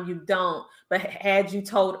sometimes you don't. But had you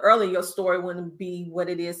told earlier, your story wouldn't be what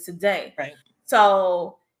it is today. Right.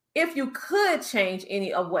 So if you could change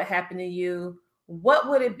any of what happened to you, what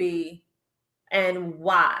would it be and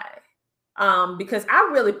why? Because I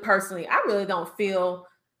really don't feel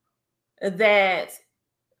that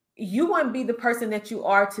you wouldn't be the person that you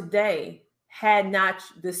are today had not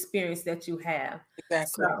the experience that you have.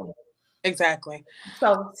 Exactly.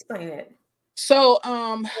 So explain it. So,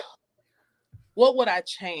 what would I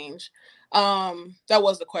change? That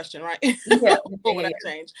was the question, right? Yeah. What would I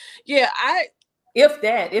change? Yeah,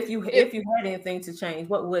 if you had anything to change,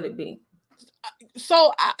 what would it be?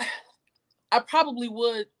 So I probably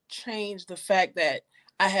would change the fact that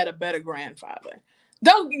I had a better grandfather.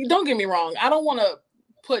 Don't get me wrong. I don't want to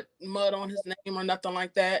put mud on his name or nothing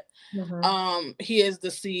like that. Mm-hmm. He is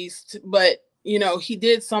deceased, but he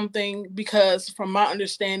did something because from my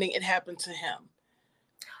understanding, it happened to him.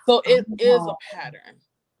 So it is a pattern.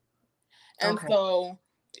 And so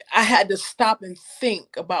I had to stop and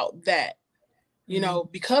think about that.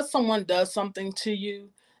 Because someone does something to you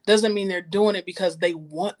doesn't mean they're doing it because they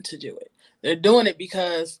want to do it. They're doing it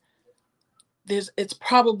because it's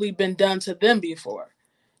probably been done to them before,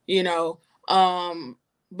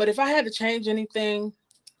 but if I had to change anything,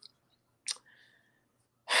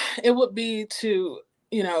 it would be to,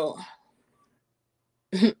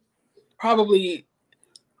 probably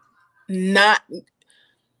not,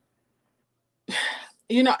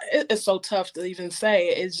 it's so tough to even say.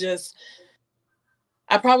 It's just,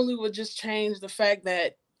 I probably would just change the fact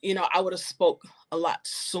that, I would have spoke a lot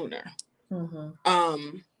sooner.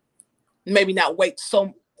 Mm-hmm. Maybe not wait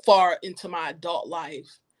so far into my adult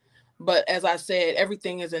life. But as I said,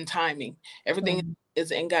 everything is in timing. Everything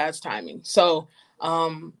is in God's timing. So,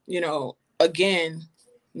 again,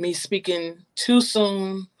 me speaking too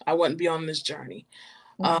soon, I wouldn't be on this journey.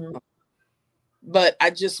 But I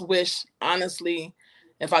just wish, honestly,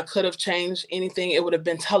 if I could have changed anything, it would have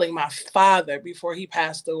been telling my father before he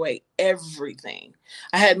passed away everything.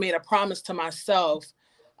 I had made a promise to myself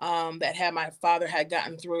that had my father had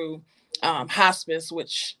gotten through hospice,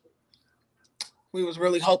 which we was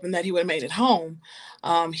really hoping that he would have made it home.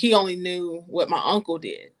 He only knew what my uncle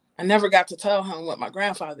did. I never got to tell him what my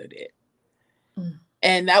grandfather did.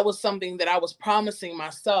 And that was something that I was promising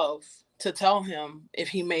myself to tell him if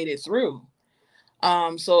he made it through.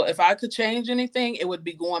 So if I could change anything, it would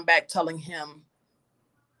be going back telling him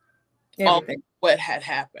what had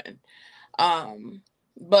happened.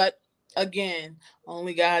 But again,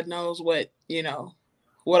 only God knows what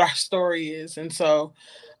our story is. And so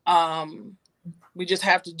we just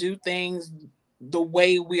have to do things the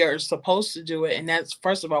way we are supposed to do it. And that's,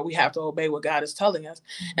 first of all, we have to obey what God is telling us.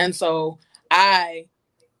 And so I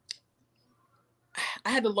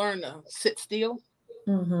had to learn to sit still.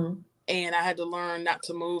 And I had to learn not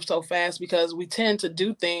to move so fast because we tend to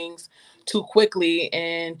do things too quickly.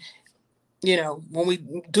 And, when we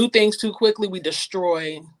do things too quickly, we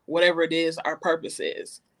destroy whatever it is our purpose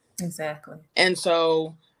is. Exactly. And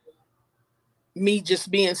so me just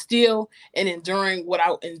being still and enduring what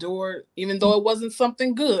I endured, even though it wasn't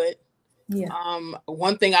something good.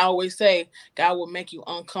 One thing I always say, God will make you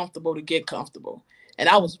uncomfortable to get comfortable. And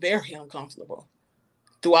I was very uncomfortable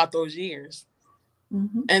throughout those years.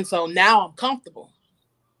 And so now I'm comfortable.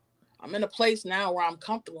 I'm in a place now where I'm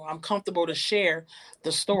comfortable. I'm comfortable to share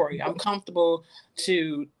the story. I'm comfortable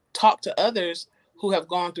to talk to others who have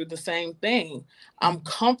gone through the same thing. I'm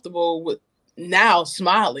comfortable with now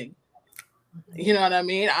smiling. You know what I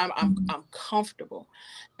mean? I'm comfortable.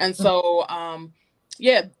 And so,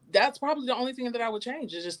 that's probably the only thing that I would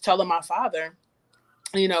change is just telling my father,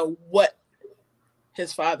 what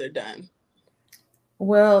his father done.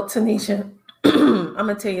 Well, Tanisha, I'm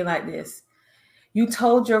going to tell you like this. You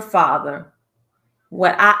told your father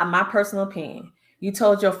my personal opinion, you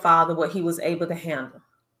told your father what he was able to handle.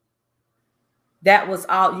 That was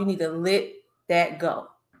all. You need to let that go.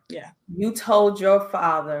 Yeah. You told your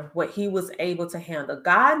father what he was able to handle.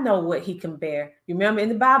 God knows what he can bear. You remember in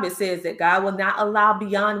the Bible, it says that God will not allow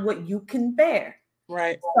beyond what you can bear.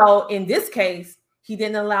 Right. So in this case, he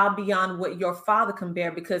didn't allow beyond what your father can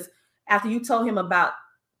bear, because after you told him about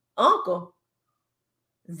uncle,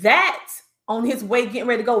 that on his way getting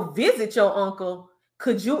ready to go visit your uncle,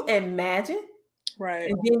 could you imagine? Right.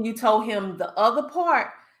 And then you told him the other part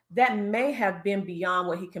that may have been beyond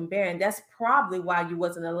what he can bear. And that's probably why you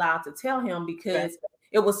wasn't allowed to tell him, because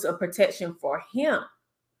it was a protection for him.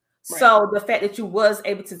 Right. So the fact that you was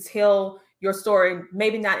able to tell your story,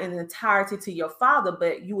 maybe not in entirety to your father,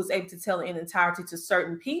 but you was able to tell it in entirety to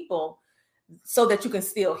certain people so that you can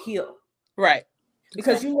still heal. Right.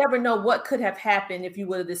 Because you never know what could have happened if you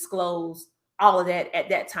would have disclosed all of that at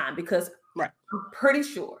that time, because I'm pretty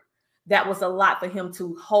sure that was a lot for him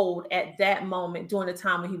to hold at that moment during the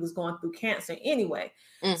time when he was going through cancer anyway.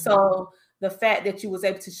 Mm-hmm. So the fact that you was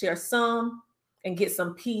able to share some and get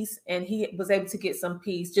some peace, and he was able to get some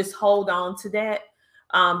peace, just hold on to that.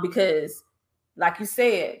 Because like you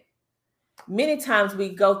said, many times we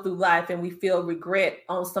go through life and we feel regret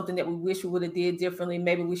on something that we wish we would have did differently.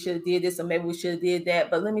 Maybe we should have did this, or maybe we should have did that.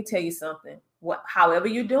 But let me tell you something, however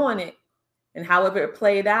you're doing it and however it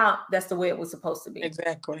played out, that's the way it was supposed to be.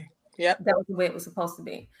 Exactly. Yep. That was the way it was supposed to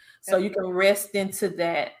be. So you can rest into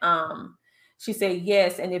that. She said,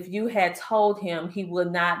 yes. And if you had told him, he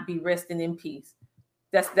would not be resting in peace.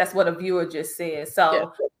 That's what a viewer just said.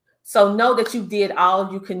 So, so know that you did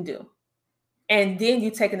all you can do. And then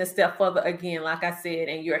you're taking a step further again, like I said,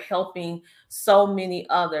 and you're helping so many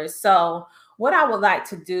others. So what I would like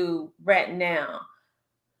to do right now,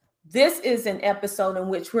 this is an episode in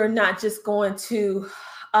which we're not just going to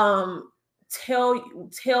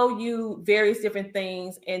tell you various different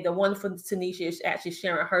things. And the wonderful Tanisha is actually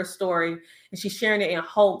sharing her story, and she's sharing it in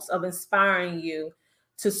hopes of inspiring you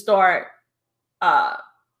to start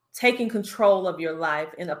taking control of your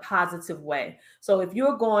life in a positive way. So if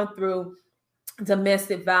you're going through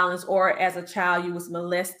domestic violence, or as a child you was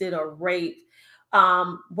molested or raped,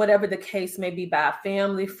 whatever the case may be, by a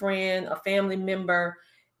family friend, a family member,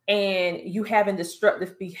 and you having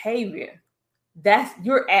destructive behavior, that's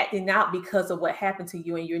you're acting out because of what happened to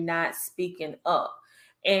you, and you're not speaking up.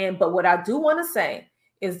 But what I do want to say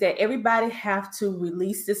is that everybody have to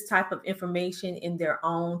release this type of information in their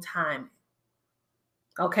own time.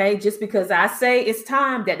 Okay, just because I say it's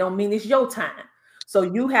time, that don't mean it's your time. So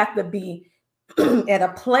you have to be at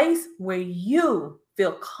a place where you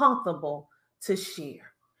feel comfortable to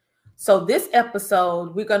share. So this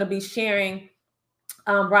episode, we're going to be sharing.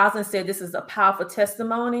 Rosalind said this is a powerful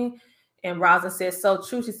testimony, and Rosalind said so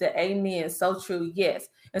true. She said amen, so true, yes.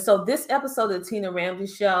 And so this episode of the Tina Ramsey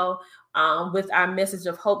Show, with our Message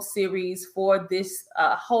of Hope series for this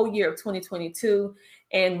whole year of 2022,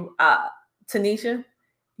 and Tanisha,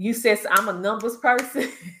 you said I'm a numbers person.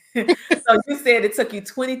 So you said it took you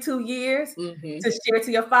 22 years to share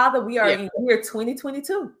to your father. We are in year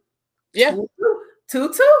 2022. Yeah.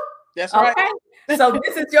 22. That's right. Okay. So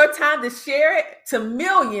this is your time to share it to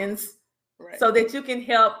millions, so that you can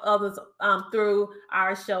help others through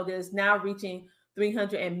our show that is now reaching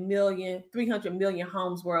 300 million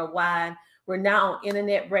homes worldwide. We're now on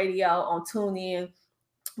internet radio, on TuneIn.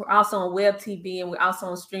 We're also on web TV, and we're also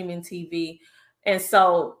on streaming TV. And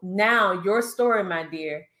so now your story, my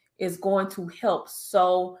dear, is going to help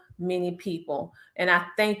so many people. And I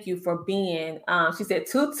thank you for being, she said,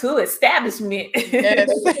 tutu establishment. Yes.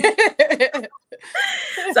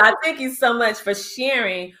 So I thank you so much for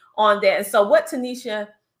sharing on that. And so what Tanisha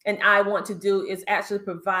and I want to do is actually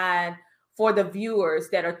provide for the viewers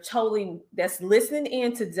that are that's listening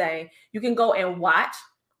in today. You can go and watch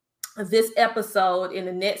this episode in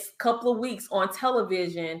the next couple of weeks on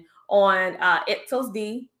television on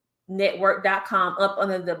ExosDNetwork.com, up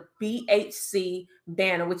under the BHC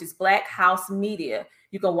banner, which is Black House Media.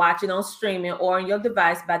 You can watch it on streaming or on your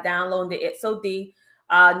device by downloading the ExoD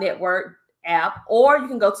Network app, or you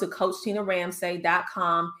can go to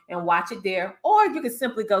CoachTinaRamsey.com and watch it there, or you can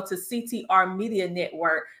simply go to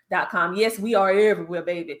CTRMediaNetwork.com. Yes, we are everywhere,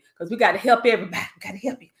 baby, because we got to help everybody. We got to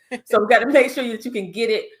help you. So we got to make sure that you can get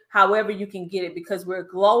it however you can get it, because we're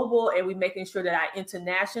global, and we're making sure that our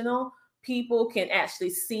international people can actually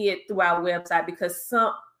see it through our website, because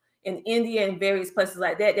some in India and various places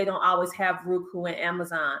like that, they don't always have Roku and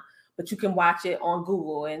Amazon, but you can watch it on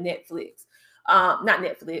Google and Netflix. Not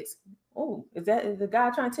Netflix. Oh, is the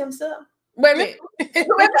guy trying to tell me something? Wait a minute. Wait a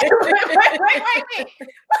minute.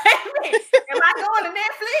 Am I going to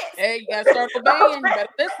Netflix? Hey, you got to start obeying. You better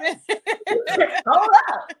listen. Hold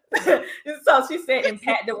up. So she said,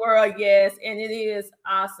 impact the world. Yes. And it is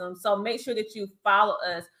awesome. So make sure that you follow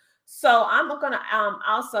us. So I'm going to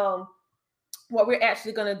also, what we're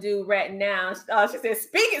actually going to do right now, she said,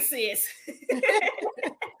 speak it, sis.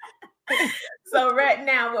 So right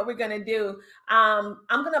now, what we're going to do, I'm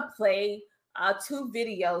going to play 2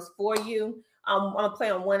 videos for you. I'm going to play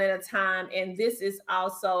them one at a time. And this is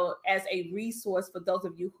also as a resource for those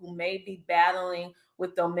of you who may be battling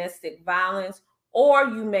with domestic violence, or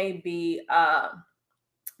you may be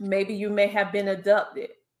maybe you may have been abducted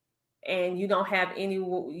and you don't have any,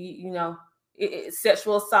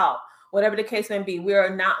 sexual assault, whatever the case may be. We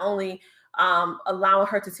are not only allowing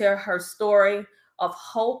her to tell her story of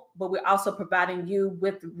hope, but we're also providing you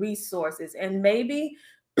with resources. And maybe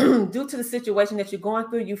due to the situation that you're going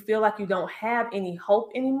through, you feel like you don't have any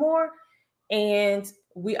hope anymore. And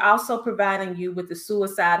we also providing you with the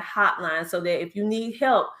suicide hotline so that if you need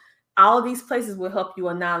help, all of these places will help you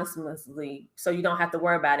anonymously, so you don't have to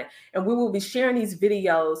worry about it. And we will be sharing these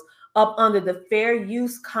videos up under the Fair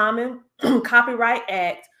Use Common Copyright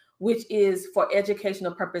Act, which is for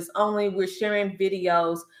educational purpose only. We're sharing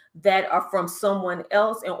videos that are from someone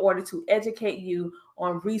else in order to educate you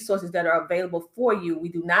on resources that are available for you. We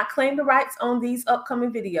do not claim the rights on these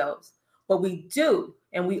upcoming videos, but we do,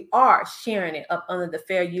 and we are sharing it up under the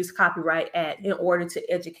Fair Use Copyright Act in order to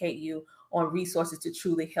educate you on resources to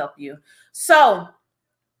truly help you. So,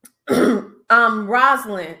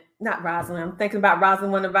 Rosalind, not Rosalind, I'm thinking about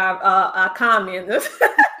Rosalind, one of our commenters.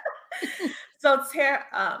 So,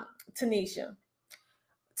 Tanisha,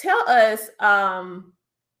 tell us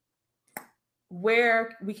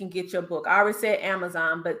where we can get your book. I already said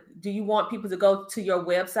Amazon, but do you want people to go to your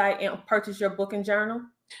website and purchase your book and journal?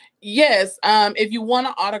 Yes. If you want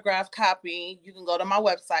an autographed copy, you can go to my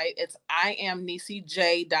website. It's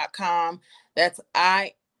IamNeicey.com. That's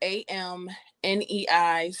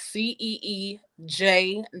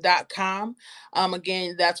IamNeicey.com.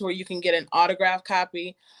 Again, that's where you can get an autographed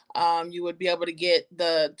copy. You would be able to get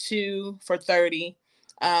the 2 for $30.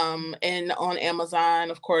 And on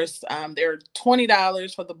Amazon, of course, they're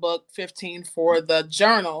 $20 for the book, $15 for the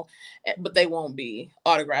journal, but they won't be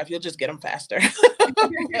autographed. You'll just get them faster.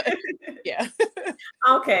 Yeah.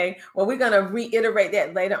 Okay. Well, we're going to reiterate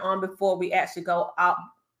that later on before we actually go out,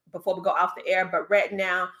 before we go off the air. But right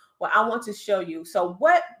now, what I want to show you. So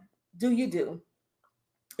what do you do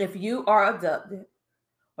if you are abducted,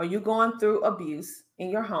 or you're going through abuse in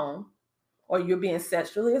your home, or you're being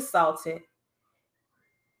sexually assaulted?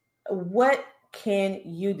 What can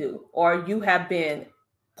you do? Or you have been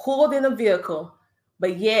pulled in a vehicle,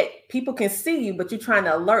 but yet people can see you, but you're trying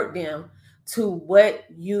to alert them to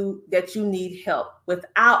that you need help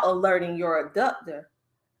without alerting your abductor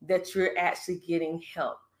that you're actually getting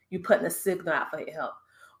help. You're putting a signal out for help.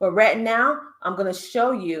 Well, right now, I'm going to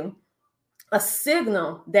show you a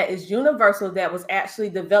signal that is universal, that was actually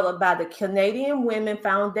developed by the Canadian Women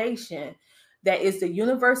Foundation, that is the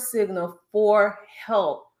universal signal for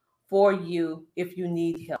help for you if you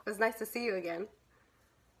need help. It was nice to see you again.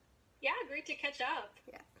 Yeah, great to catch up.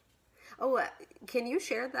 Yeah. Oh, can you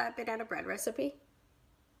share that banana bread recipe?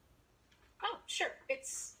 Oh, sure.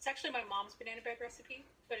 It's actually my mom's banana bread recipe,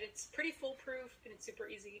 but it's pretty foolproof and it's super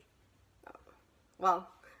easy. Oh, well,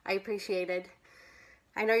 I appreciate it.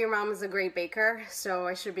 I know your mom is a great baker, so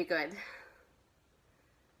I should be good.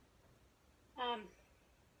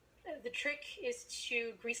 The trick is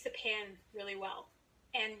to grease the pan really well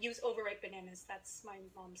and use overripe bananas. That's my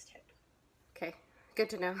mom's tip. Okay, good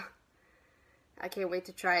to know. I can't wait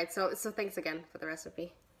to try it. So thanks again for the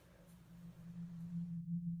recipe.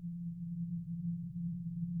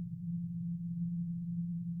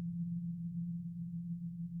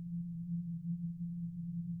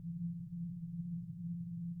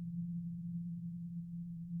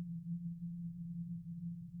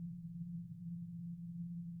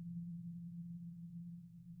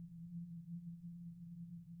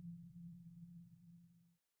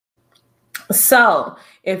 So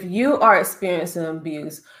if you are experiencing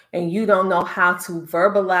abuse and you don't know how to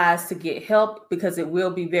verbalize to get help, because it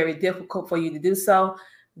will be very difficult for you to do so,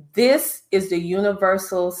 this is the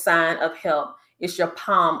universal sign of help. It's your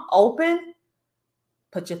palm open,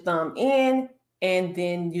 put your thumb in, and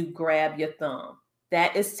then you grab your thumb.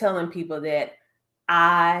 That is telling people that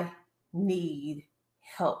I need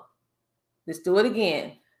help. Let's do it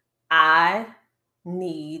again. I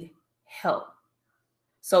need help.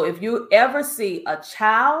 So if you ever see a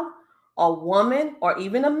child, a woman, or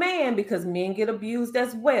even a man, because men get abused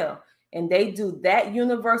as well, and they do that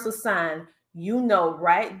universal sign, you know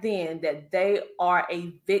right then that they are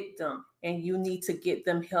a victim and you need to get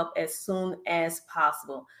them help as soon as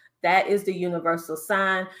possible. That is the universal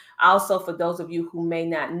sign. Also, for those of you who may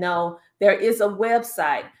not know, there is a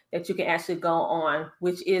website that you can actually go on,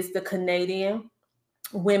 which is the Canadian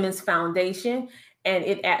Women's Foundation. And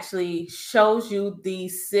it actually shows you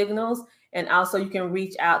these signals, and also you can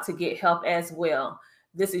reach out to get help as well.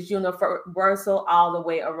 This is universal all the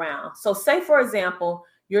way around. So say, for example,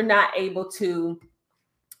 you're not able to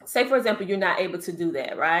do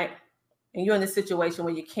that, right? And you're in a situation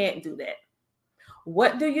where you can't do that.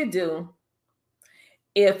 What do you do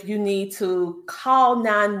if you need to call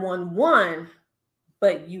 911,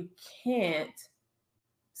 but you can't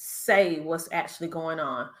say what's actually going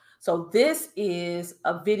on. So this is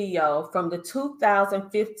a video from the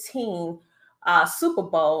 2015 Super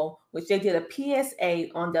Bowl, which they did a PSA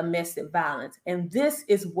on domestic violence. And this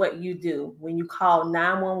is what you do when you call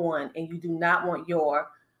 911 and you do not want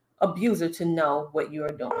your abuser to know what you're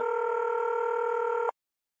doing.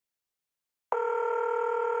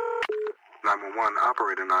 911,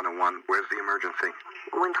 operator 901, where's the emergency?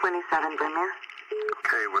 127 Brynmere.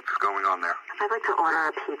 Okay, what's going on there? I'd like to order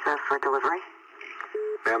a pizza for delivery.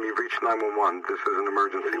 Ma'am, you've reached 911. This is an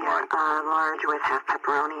emergency line. Large with half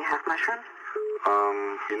pepperoni, half mushrooms.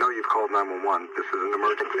 You know you've called 911. This is an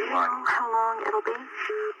emergency line. Do you know how long it'll be?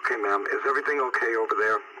 Okay, ma'am, is everything okay over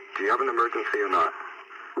there? Do you have an emergency or not?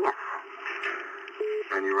 Yes.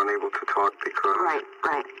 And you're unable to talk because... Right.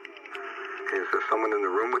 Okay, is there someone in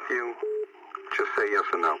the room with you? Just say yes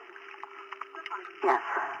or no. Yes.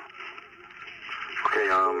 Okay,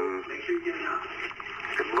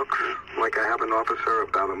 it looks like I have an officer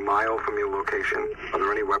about a mile from your location. Are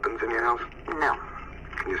there any weapons in your house? No.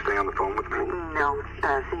 Can you stay on the phone with me? No.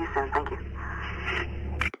 See you soon. Thank you.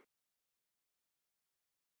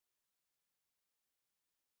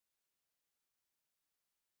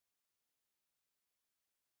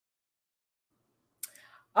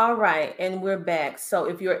 All right, and we're back. So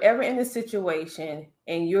if you're ever in a situation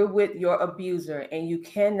and you're with your abuser and you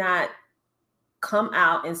cannot come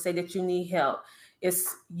out and say that you need help,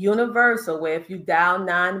 it's universal where if you dial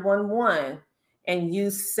 911 and you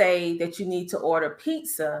say that you need to order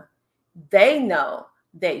pizza, they know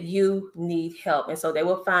that you need help. And so they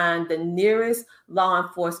will find the nearest law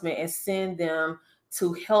enforcement and send them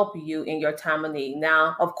to help you in your time of need.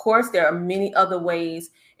 Now, of course, there are many other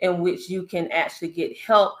ways in which you can actually get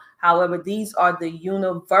help. However, these are the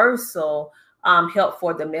universal help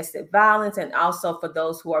for domestic violence and also for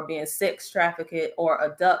those who are being sex trafficked or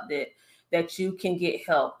abducted, that you can get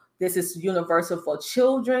help. This is universal for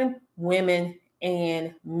children, women,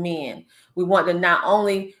 and men. We want to not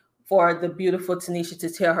only for the beautiful Tanisha to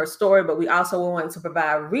tell her story, but we also want to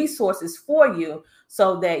provide resources for you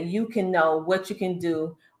so that you can know what you can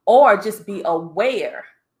do or just be aware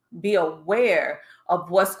of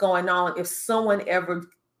what's going on. If someone ever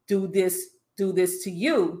do this to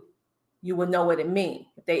you, you will know what it means.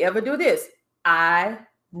 If they ever do this, I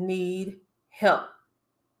need help.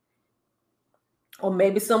 Or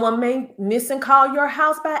maybe someone may miss and call your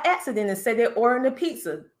house by accident and say they're ordering a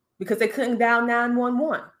pizza because they couldn't dial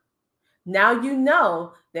 911. Now you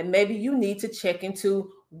know that maybe you need to check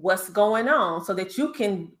into what's going on so that you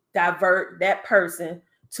can divert that person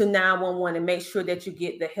to 911 and make sure that you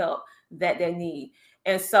get the help that they need.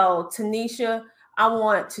 And so, Tanisha, I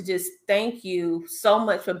want to just thank you so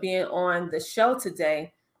much for being on the show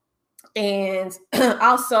today and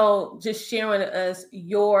also just sharing with us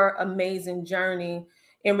your amazing journey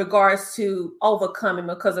in regards to overcoming,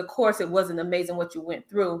 because of course it wasn't amazing what you went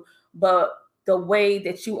through, but the way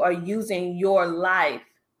that you are using your life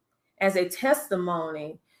as a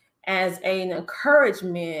testimony, as an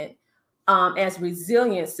encouragement, as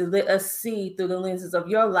resilience to let us see through the lenses of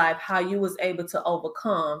your life how you was able to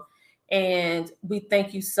overcome. And we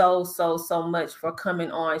thank you so much for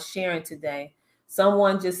coming on, sharing today.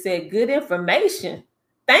 Someone just said, good information.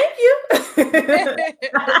 Thank you.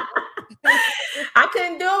 I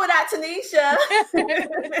couldn't do it without Tanisha.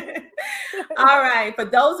 All right. For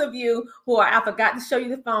those of you who are, I forgot to show you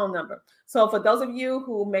the phone number. So for those of you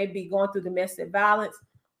who may be going through domestic violence,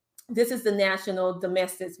 this is the National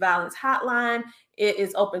Domestic Violence Hotline. It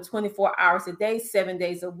is open 24 hours a day, 7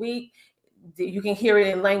 days a week. You can hear it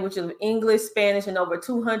in languages of English, Spanish, and over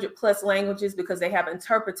 200 plus languages because they have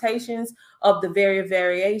interpretations of the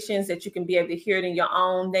variations that you can be able to hear it in your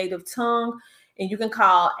own native tongue. And you can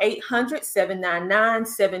call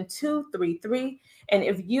 800-799-7233. And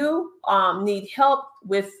if you need help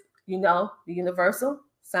with, the universal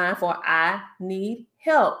sign for I need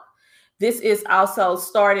help. This is also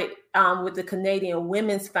started with the Canadian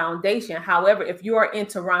Women's Foundation. However, if you are in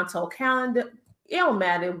Toronto, Canada, it don't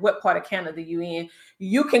matter what part of Canada you're in,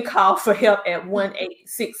 you can call for help at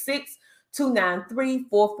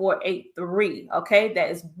 1-866-293-4483. Okay,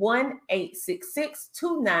 that is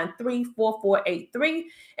 1-866-293-4483.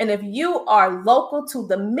 And if you are local to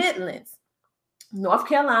the Midlands, North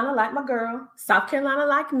Carolina, like my girl, South Carolina,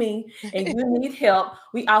 like me, and you need help,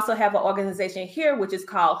 we also have an organization here, which is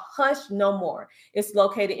called Hush No More. It's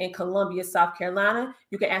located in Columbia, South Carolina.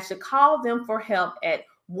 You can actually call them for help at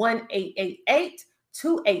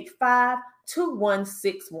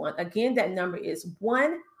 1-888-285-2161. Again, that number is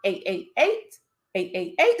 1-888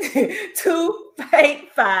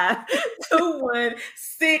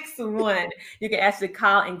 888-285-2161. You can actually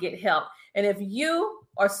call and get help. And if you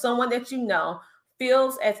or someone that you know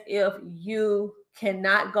feels as if you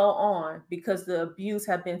cannot go on because the abuse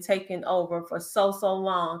have been taken over for so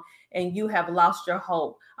long and you have lost your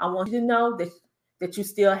hope, I want you to know that you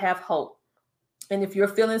still have hope. And if you're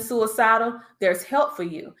feeling suicidal, there's help for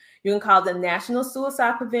you. You can call the National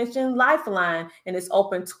Suicide Prevention Lifeline, and it's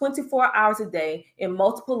open 24 hours a day in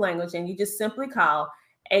multiple languages. And you just simply call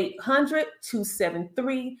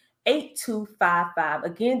 800-273-8255.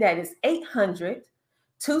 Again, that is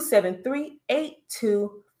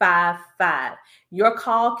 800-273-8255. Your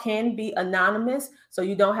call can be anonymous, so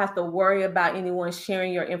you don't have to worry about anyone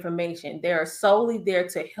sharing your information. They are solely there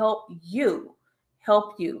to help you,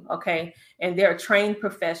 okay? And they're trained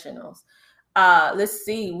professionals. Let's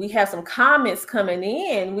see, we have some comments coming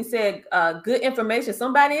in. We said good information,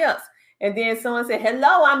 somebody else. And then someone said,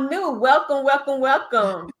 hello, I'm new.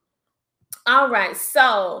 Welcome. All right,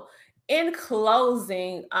 so in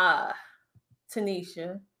closing,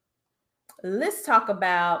 Tanisha, let's talk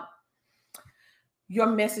about your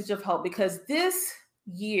message of hope, because this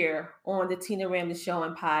year on the Tina Ramsey Show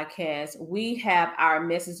and podcast, we have our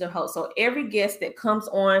message of hope. So every guest that comes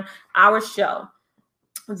on our show,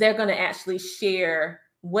 they're going to actually share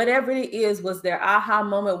whatever it is was their aha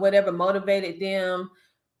moment, whatever motivated them,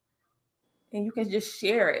 and you can just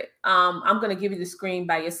share it. I'm going to give you the screen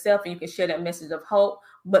by yourself and you can share that message of hope.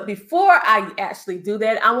 But before I actually do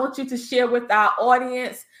that, I want you to share with our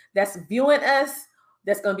audience that's viewing us,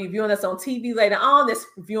 that's going to be viewing us on TV later on, that's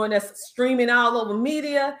viewing us streaming all over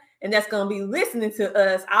media, and that's going to be listening to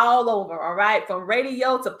us all over, all right? From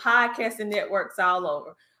radio to podcasting networks all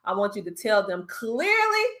over. I want you to tell them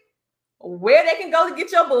clearly where they can go to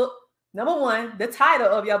get your book. Number one, the title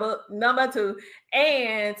of your book. Number two,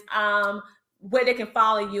 and where they can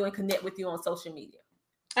follow you and connect with you on social media.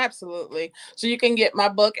 Absolutely. So you can get my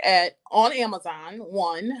book on Amazon,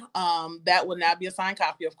 that would not be a signed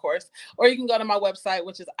copy, of course, or you can go to my website,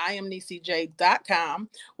 which is iamneicj.com,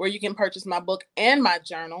 where you can purchase my book and my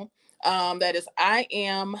journal. That is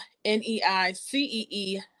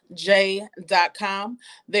iamneicj.com.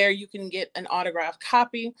 There you can get an autographed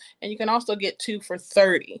copy, and you can also get 2 for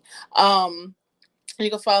 $30. You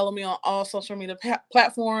can follow me on all social media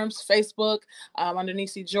platforms, Facebook, under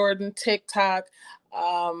Niecy Jordan, TikTok,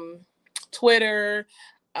 Twitter,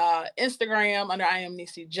 Instagram under I am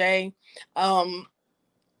Niecy J.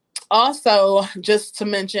 Also, just to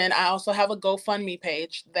mention, I also have a GoFundMe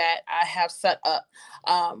page that I have set up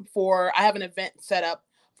I have an event set up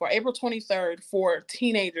for April 23rd for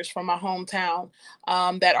teenagers from my hometown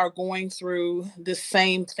that are going through the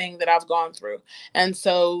same thing that I've gone through. And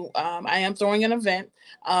so I am throwing an event.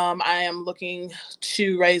 I am looking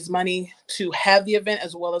to raise money to have the event,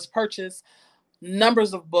 as well as purchase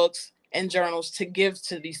numbers of books and journals to give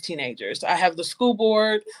to these teenagers. I have the school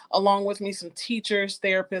board along with me, some teachers,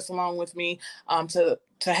 therapists along with me to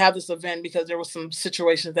have this event, because there were some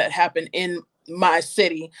situations that happened in my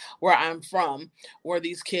city where I'm from, where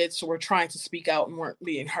these kids were trying to speak out and weren't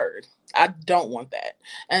being heard. I don't want that.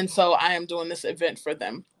 And so I am doing this event for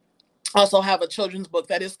them. Also have a children's book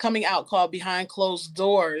that is coming out called Behind Closed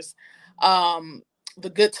Doors,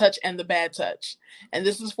 The Good Touch and the Bad Touch. And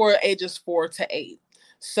this is for ages 4 to 8.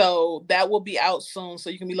 So that will be out soon.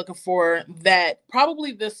 So you can be looking for that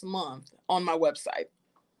probably this month on my website.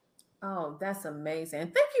 Oh, that's amazing.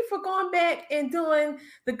 Thank you for going back and doing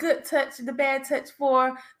the good touch, the bad touch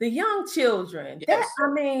for the young children. Yes.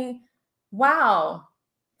 Wow.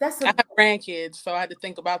 I have grandkids, so I had to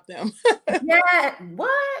think about them. Yeah.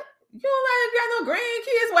 What? You don't got no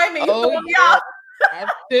grandkids? Wait a minute. Oh, yeah. I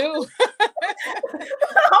do.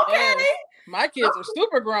 Okay. Yeah. My kids are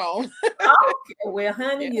super grown. Okay. Well,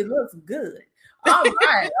 honey, you look good. All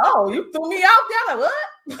right. Oh, you threw me out there. Like, what?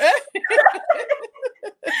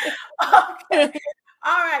 Okay.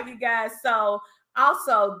 All right, you guys. So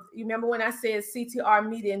also, you remember when I said CTR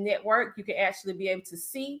Media Network, you can actually be able to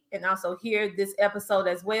see and also hear this episode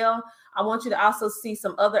as well. I want you to also see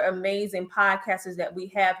some other amazing podcasters that we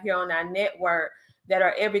have here on our network that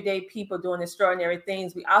are everyday people doing extraordinary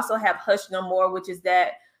things. We also have Hush No More, which is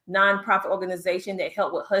that nonprofit organization that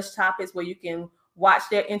help with hush topics, where you can watch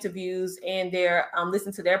their interviews and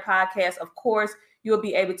listen to their podcast. Of course, you'll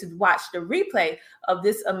be able to watch the replay of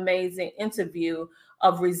this amazing interview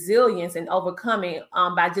of resilience and overcoming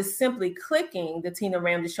by just simply clicking the Tina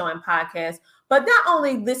Ramsey Show and podcast. But not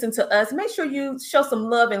only listen to us, make sure you show some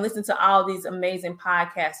love and listen to all these amazing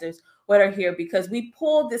podcasters that are here, because we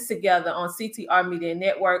pulled this together on CTR Media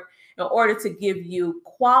Network in order to give you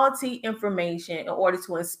quality information, in order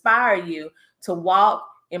to inspire you to walk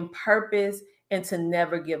in purpose, and to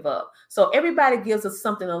never give up. So everybody gives us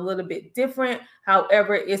something a little bit different.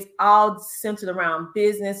 However, it's all centered around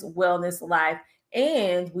business, wellness, life.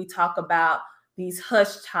 And we talk about these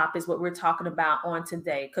hush topics, what we're talking about on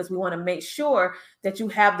today, because we want to make sure that you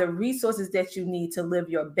have the resources that you need to live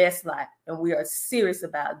your best life. And we are serious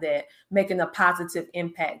about that, making a positive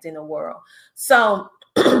impact in the world. So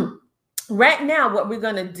right now, what we're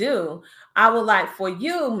going to do, I would like for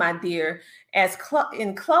you, my dear,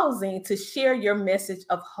 in closing, to share your message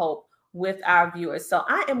of hope with our viewers. So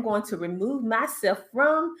I am going to remove myself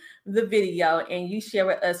from the video, and you share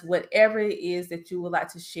with us whatever it is that you would like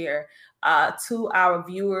to share to our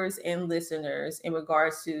viewers and listeners in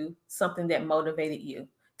regards to something that motivated you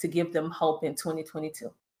to give them hope in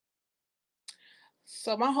 2022.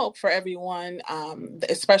 So my hope for everyone,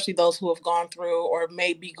 especially those who have gone through or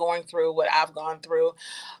may be going through what I've gone through,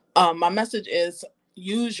 my message is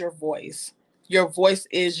use your voice. Your voice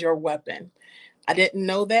is your weapon. I didn't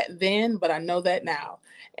know that then, but I know that now.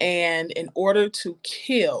 And in order to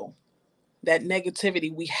kill that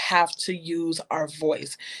negativity, we have to use our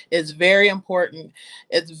voice. It's very important.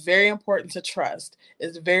 It's very important to trust.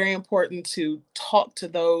 It's very important to talk to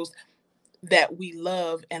those that we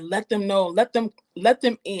love and let them know, let them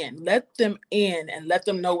in and let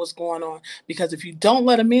them know what's going on. Because if you don't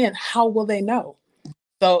let them in, how will they know?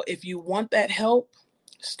 So if you want that help,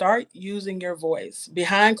 start using your voice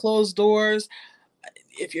behind closed doors.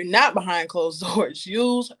 If you're not behind closed doors,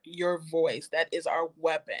 use your voice. That is our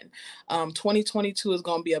weapon. 2022 is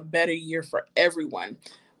going to be a better year for everyone,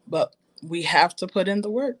 but we have to put in the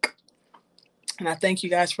work. And I thank you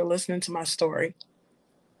guys for listening to my story.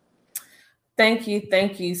 Thank you.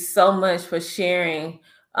 Thank you so much for sharing.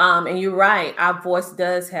 And you're right. Our voice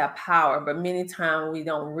does have power, but many times we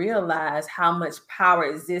don't realize how much power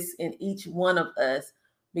exists in each one of us,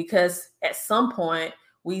 because at some point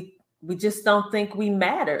we just don't think we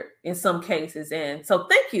matter in some cases. And so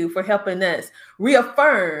thank you for helping us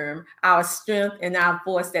reaffirm our strength and our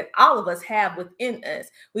voice that all of us have within us.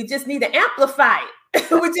 We just need to amplify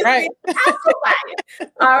it. We just need to amplify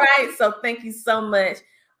it. All right. So thank you so much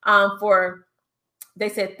they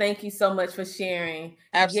said, thank you so much for sharing.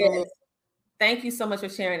 Absolutely. Yes, thank you so much for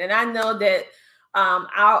sharing. And I know that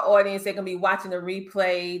our audience, they're going to be watching the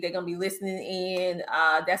replay. They're going to be listening in.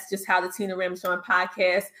 That's just how the Tina Ramsey Show and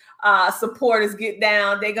podcast supporters get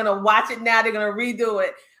down. They're going to watch it now. They're going to redo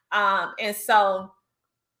it. And so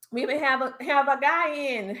we even have a guy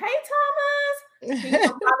in. Hey, Thomas. He's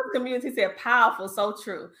from the community. Said powerful. So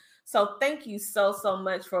true. So thank you so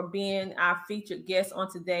much for being our featured guest on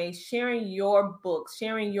today, sharing your books,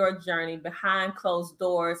 sharing your journey behind closed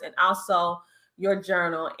doors, and also your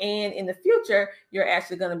journal. And in the future, you're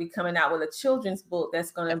actually going to be coming out with a children's book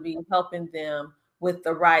that's going to be helping them with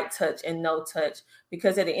the right touch and no touch.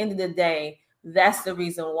 Because at the end of the day, that's the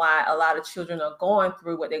reason why a lot of children are going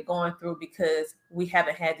through what they're going through, because we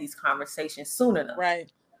haven't had these conversations soon enough. Right.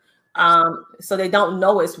 So they don't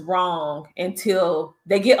know it's wrong until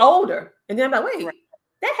they get older. And then I'm like, wait,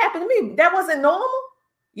 that happened to me. That wasn't normal.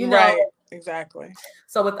 You know? Right. Exactly.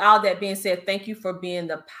 So with all that being said, thank you for being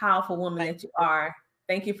the powerful woman that you are.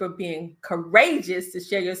 Thank you for being courageous to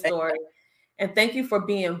share your story. And thank you for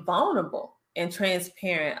being vulnerable and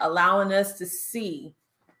transparent, allowing us to see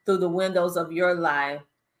through the windows of your life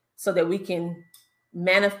so that we can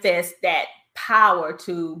manifest that power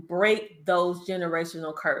to break those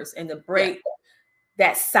generational curses and to break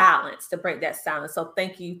that silence, So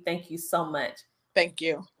thank you so much. Thank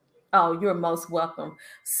you. Oh, you're most welcome.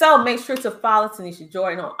 So make sure to follow Tanisha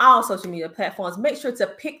Jordan on all social media platforms. Make sure to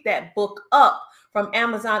pick that book up from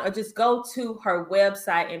Amazon, or just go to her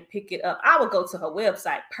website and pick it up. I would go to her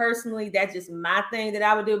website personally. That's just my thing that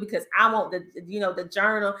I would do, because I want the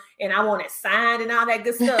journal, and I want it signed and all that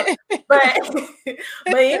good stuff. but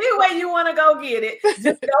anyway, you want to go get it,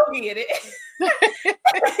 just go get it.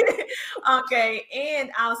 Okay.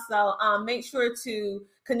 And also make sure to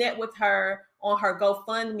connect with her on her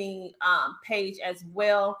GoFundMe page as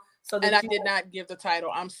well. So that I did not give the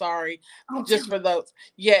title. I'm sorry. Just for those.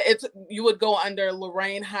 Yeah, you would go under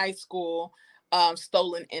Lorraine High School,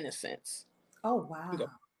 Stolen Innocence. Oh, wow.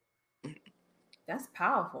 That's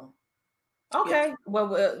powerful. Okay. Yes.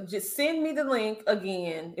 Well, just send me the link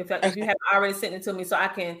again if you have already sent it to me, so I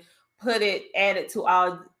can add it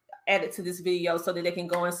to this video so that they can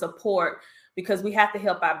go and support, because we have to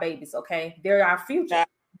help our babies. Okay. They're our future.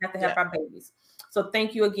 We have to help our babies. So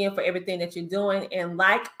thank you again for everything that you're doing. And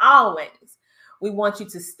like always, we want you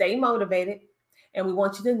to stay motivated, and we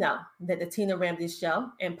want you to know that the Tina Ramsey Show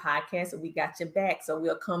and podcast, we got your back. So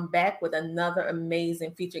we'll come back with another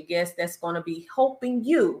amazing featured guest that's going to be helping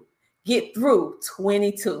you get through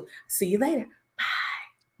 22. See you later.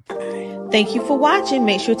 Bye. Thank you for watching.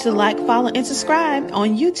 Make sure to like, follow, and subscribe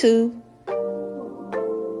on YouTube.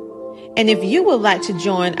 And if you would like to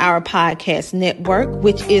join our podcast network,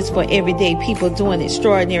 which is for everyday people doing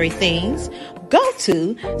extraordinary things, go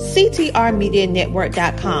to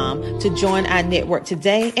ctrmedianetwork.com to join our network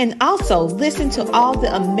today, and also listen to all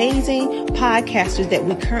the amazing podcasters that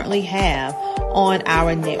we currently have on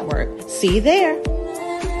our network. See you there.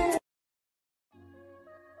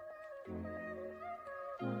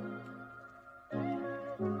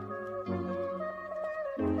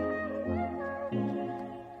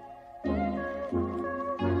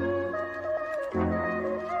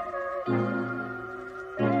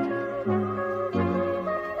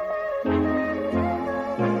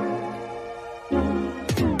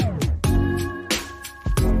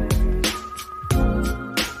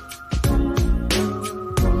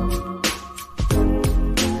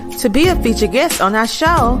 To be a featured guest on our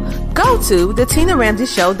show, go to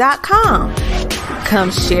theTinaRamseyShow.com.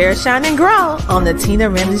 Come share, shine, and grow on the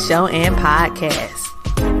Tina Ramsey Show and podcast.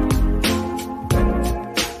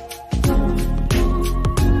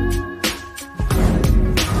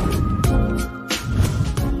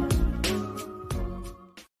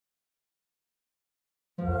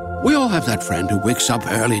 We all have that friend who wakes up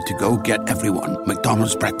early to go get everyone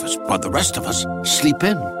McDonald's breakfast, while the rest of us sleep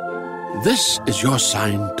in. This is your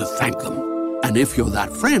sign to thank them. And if you're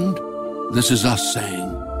that friend, this is us saying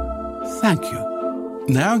thank you.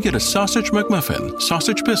 Now get a sausage McMuffin,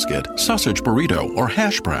 sausage biscuit, sausage burrito, or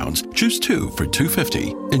hash browns. Choose 2 for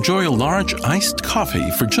 $2.50. Enjoy a large iced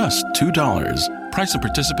coffee for just $2. Price and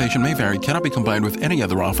participation may vary. Cannot be combined with any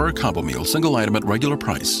other offer or combo meal. Single item at regular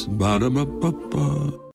price. Ba-da-ba-ba-ba.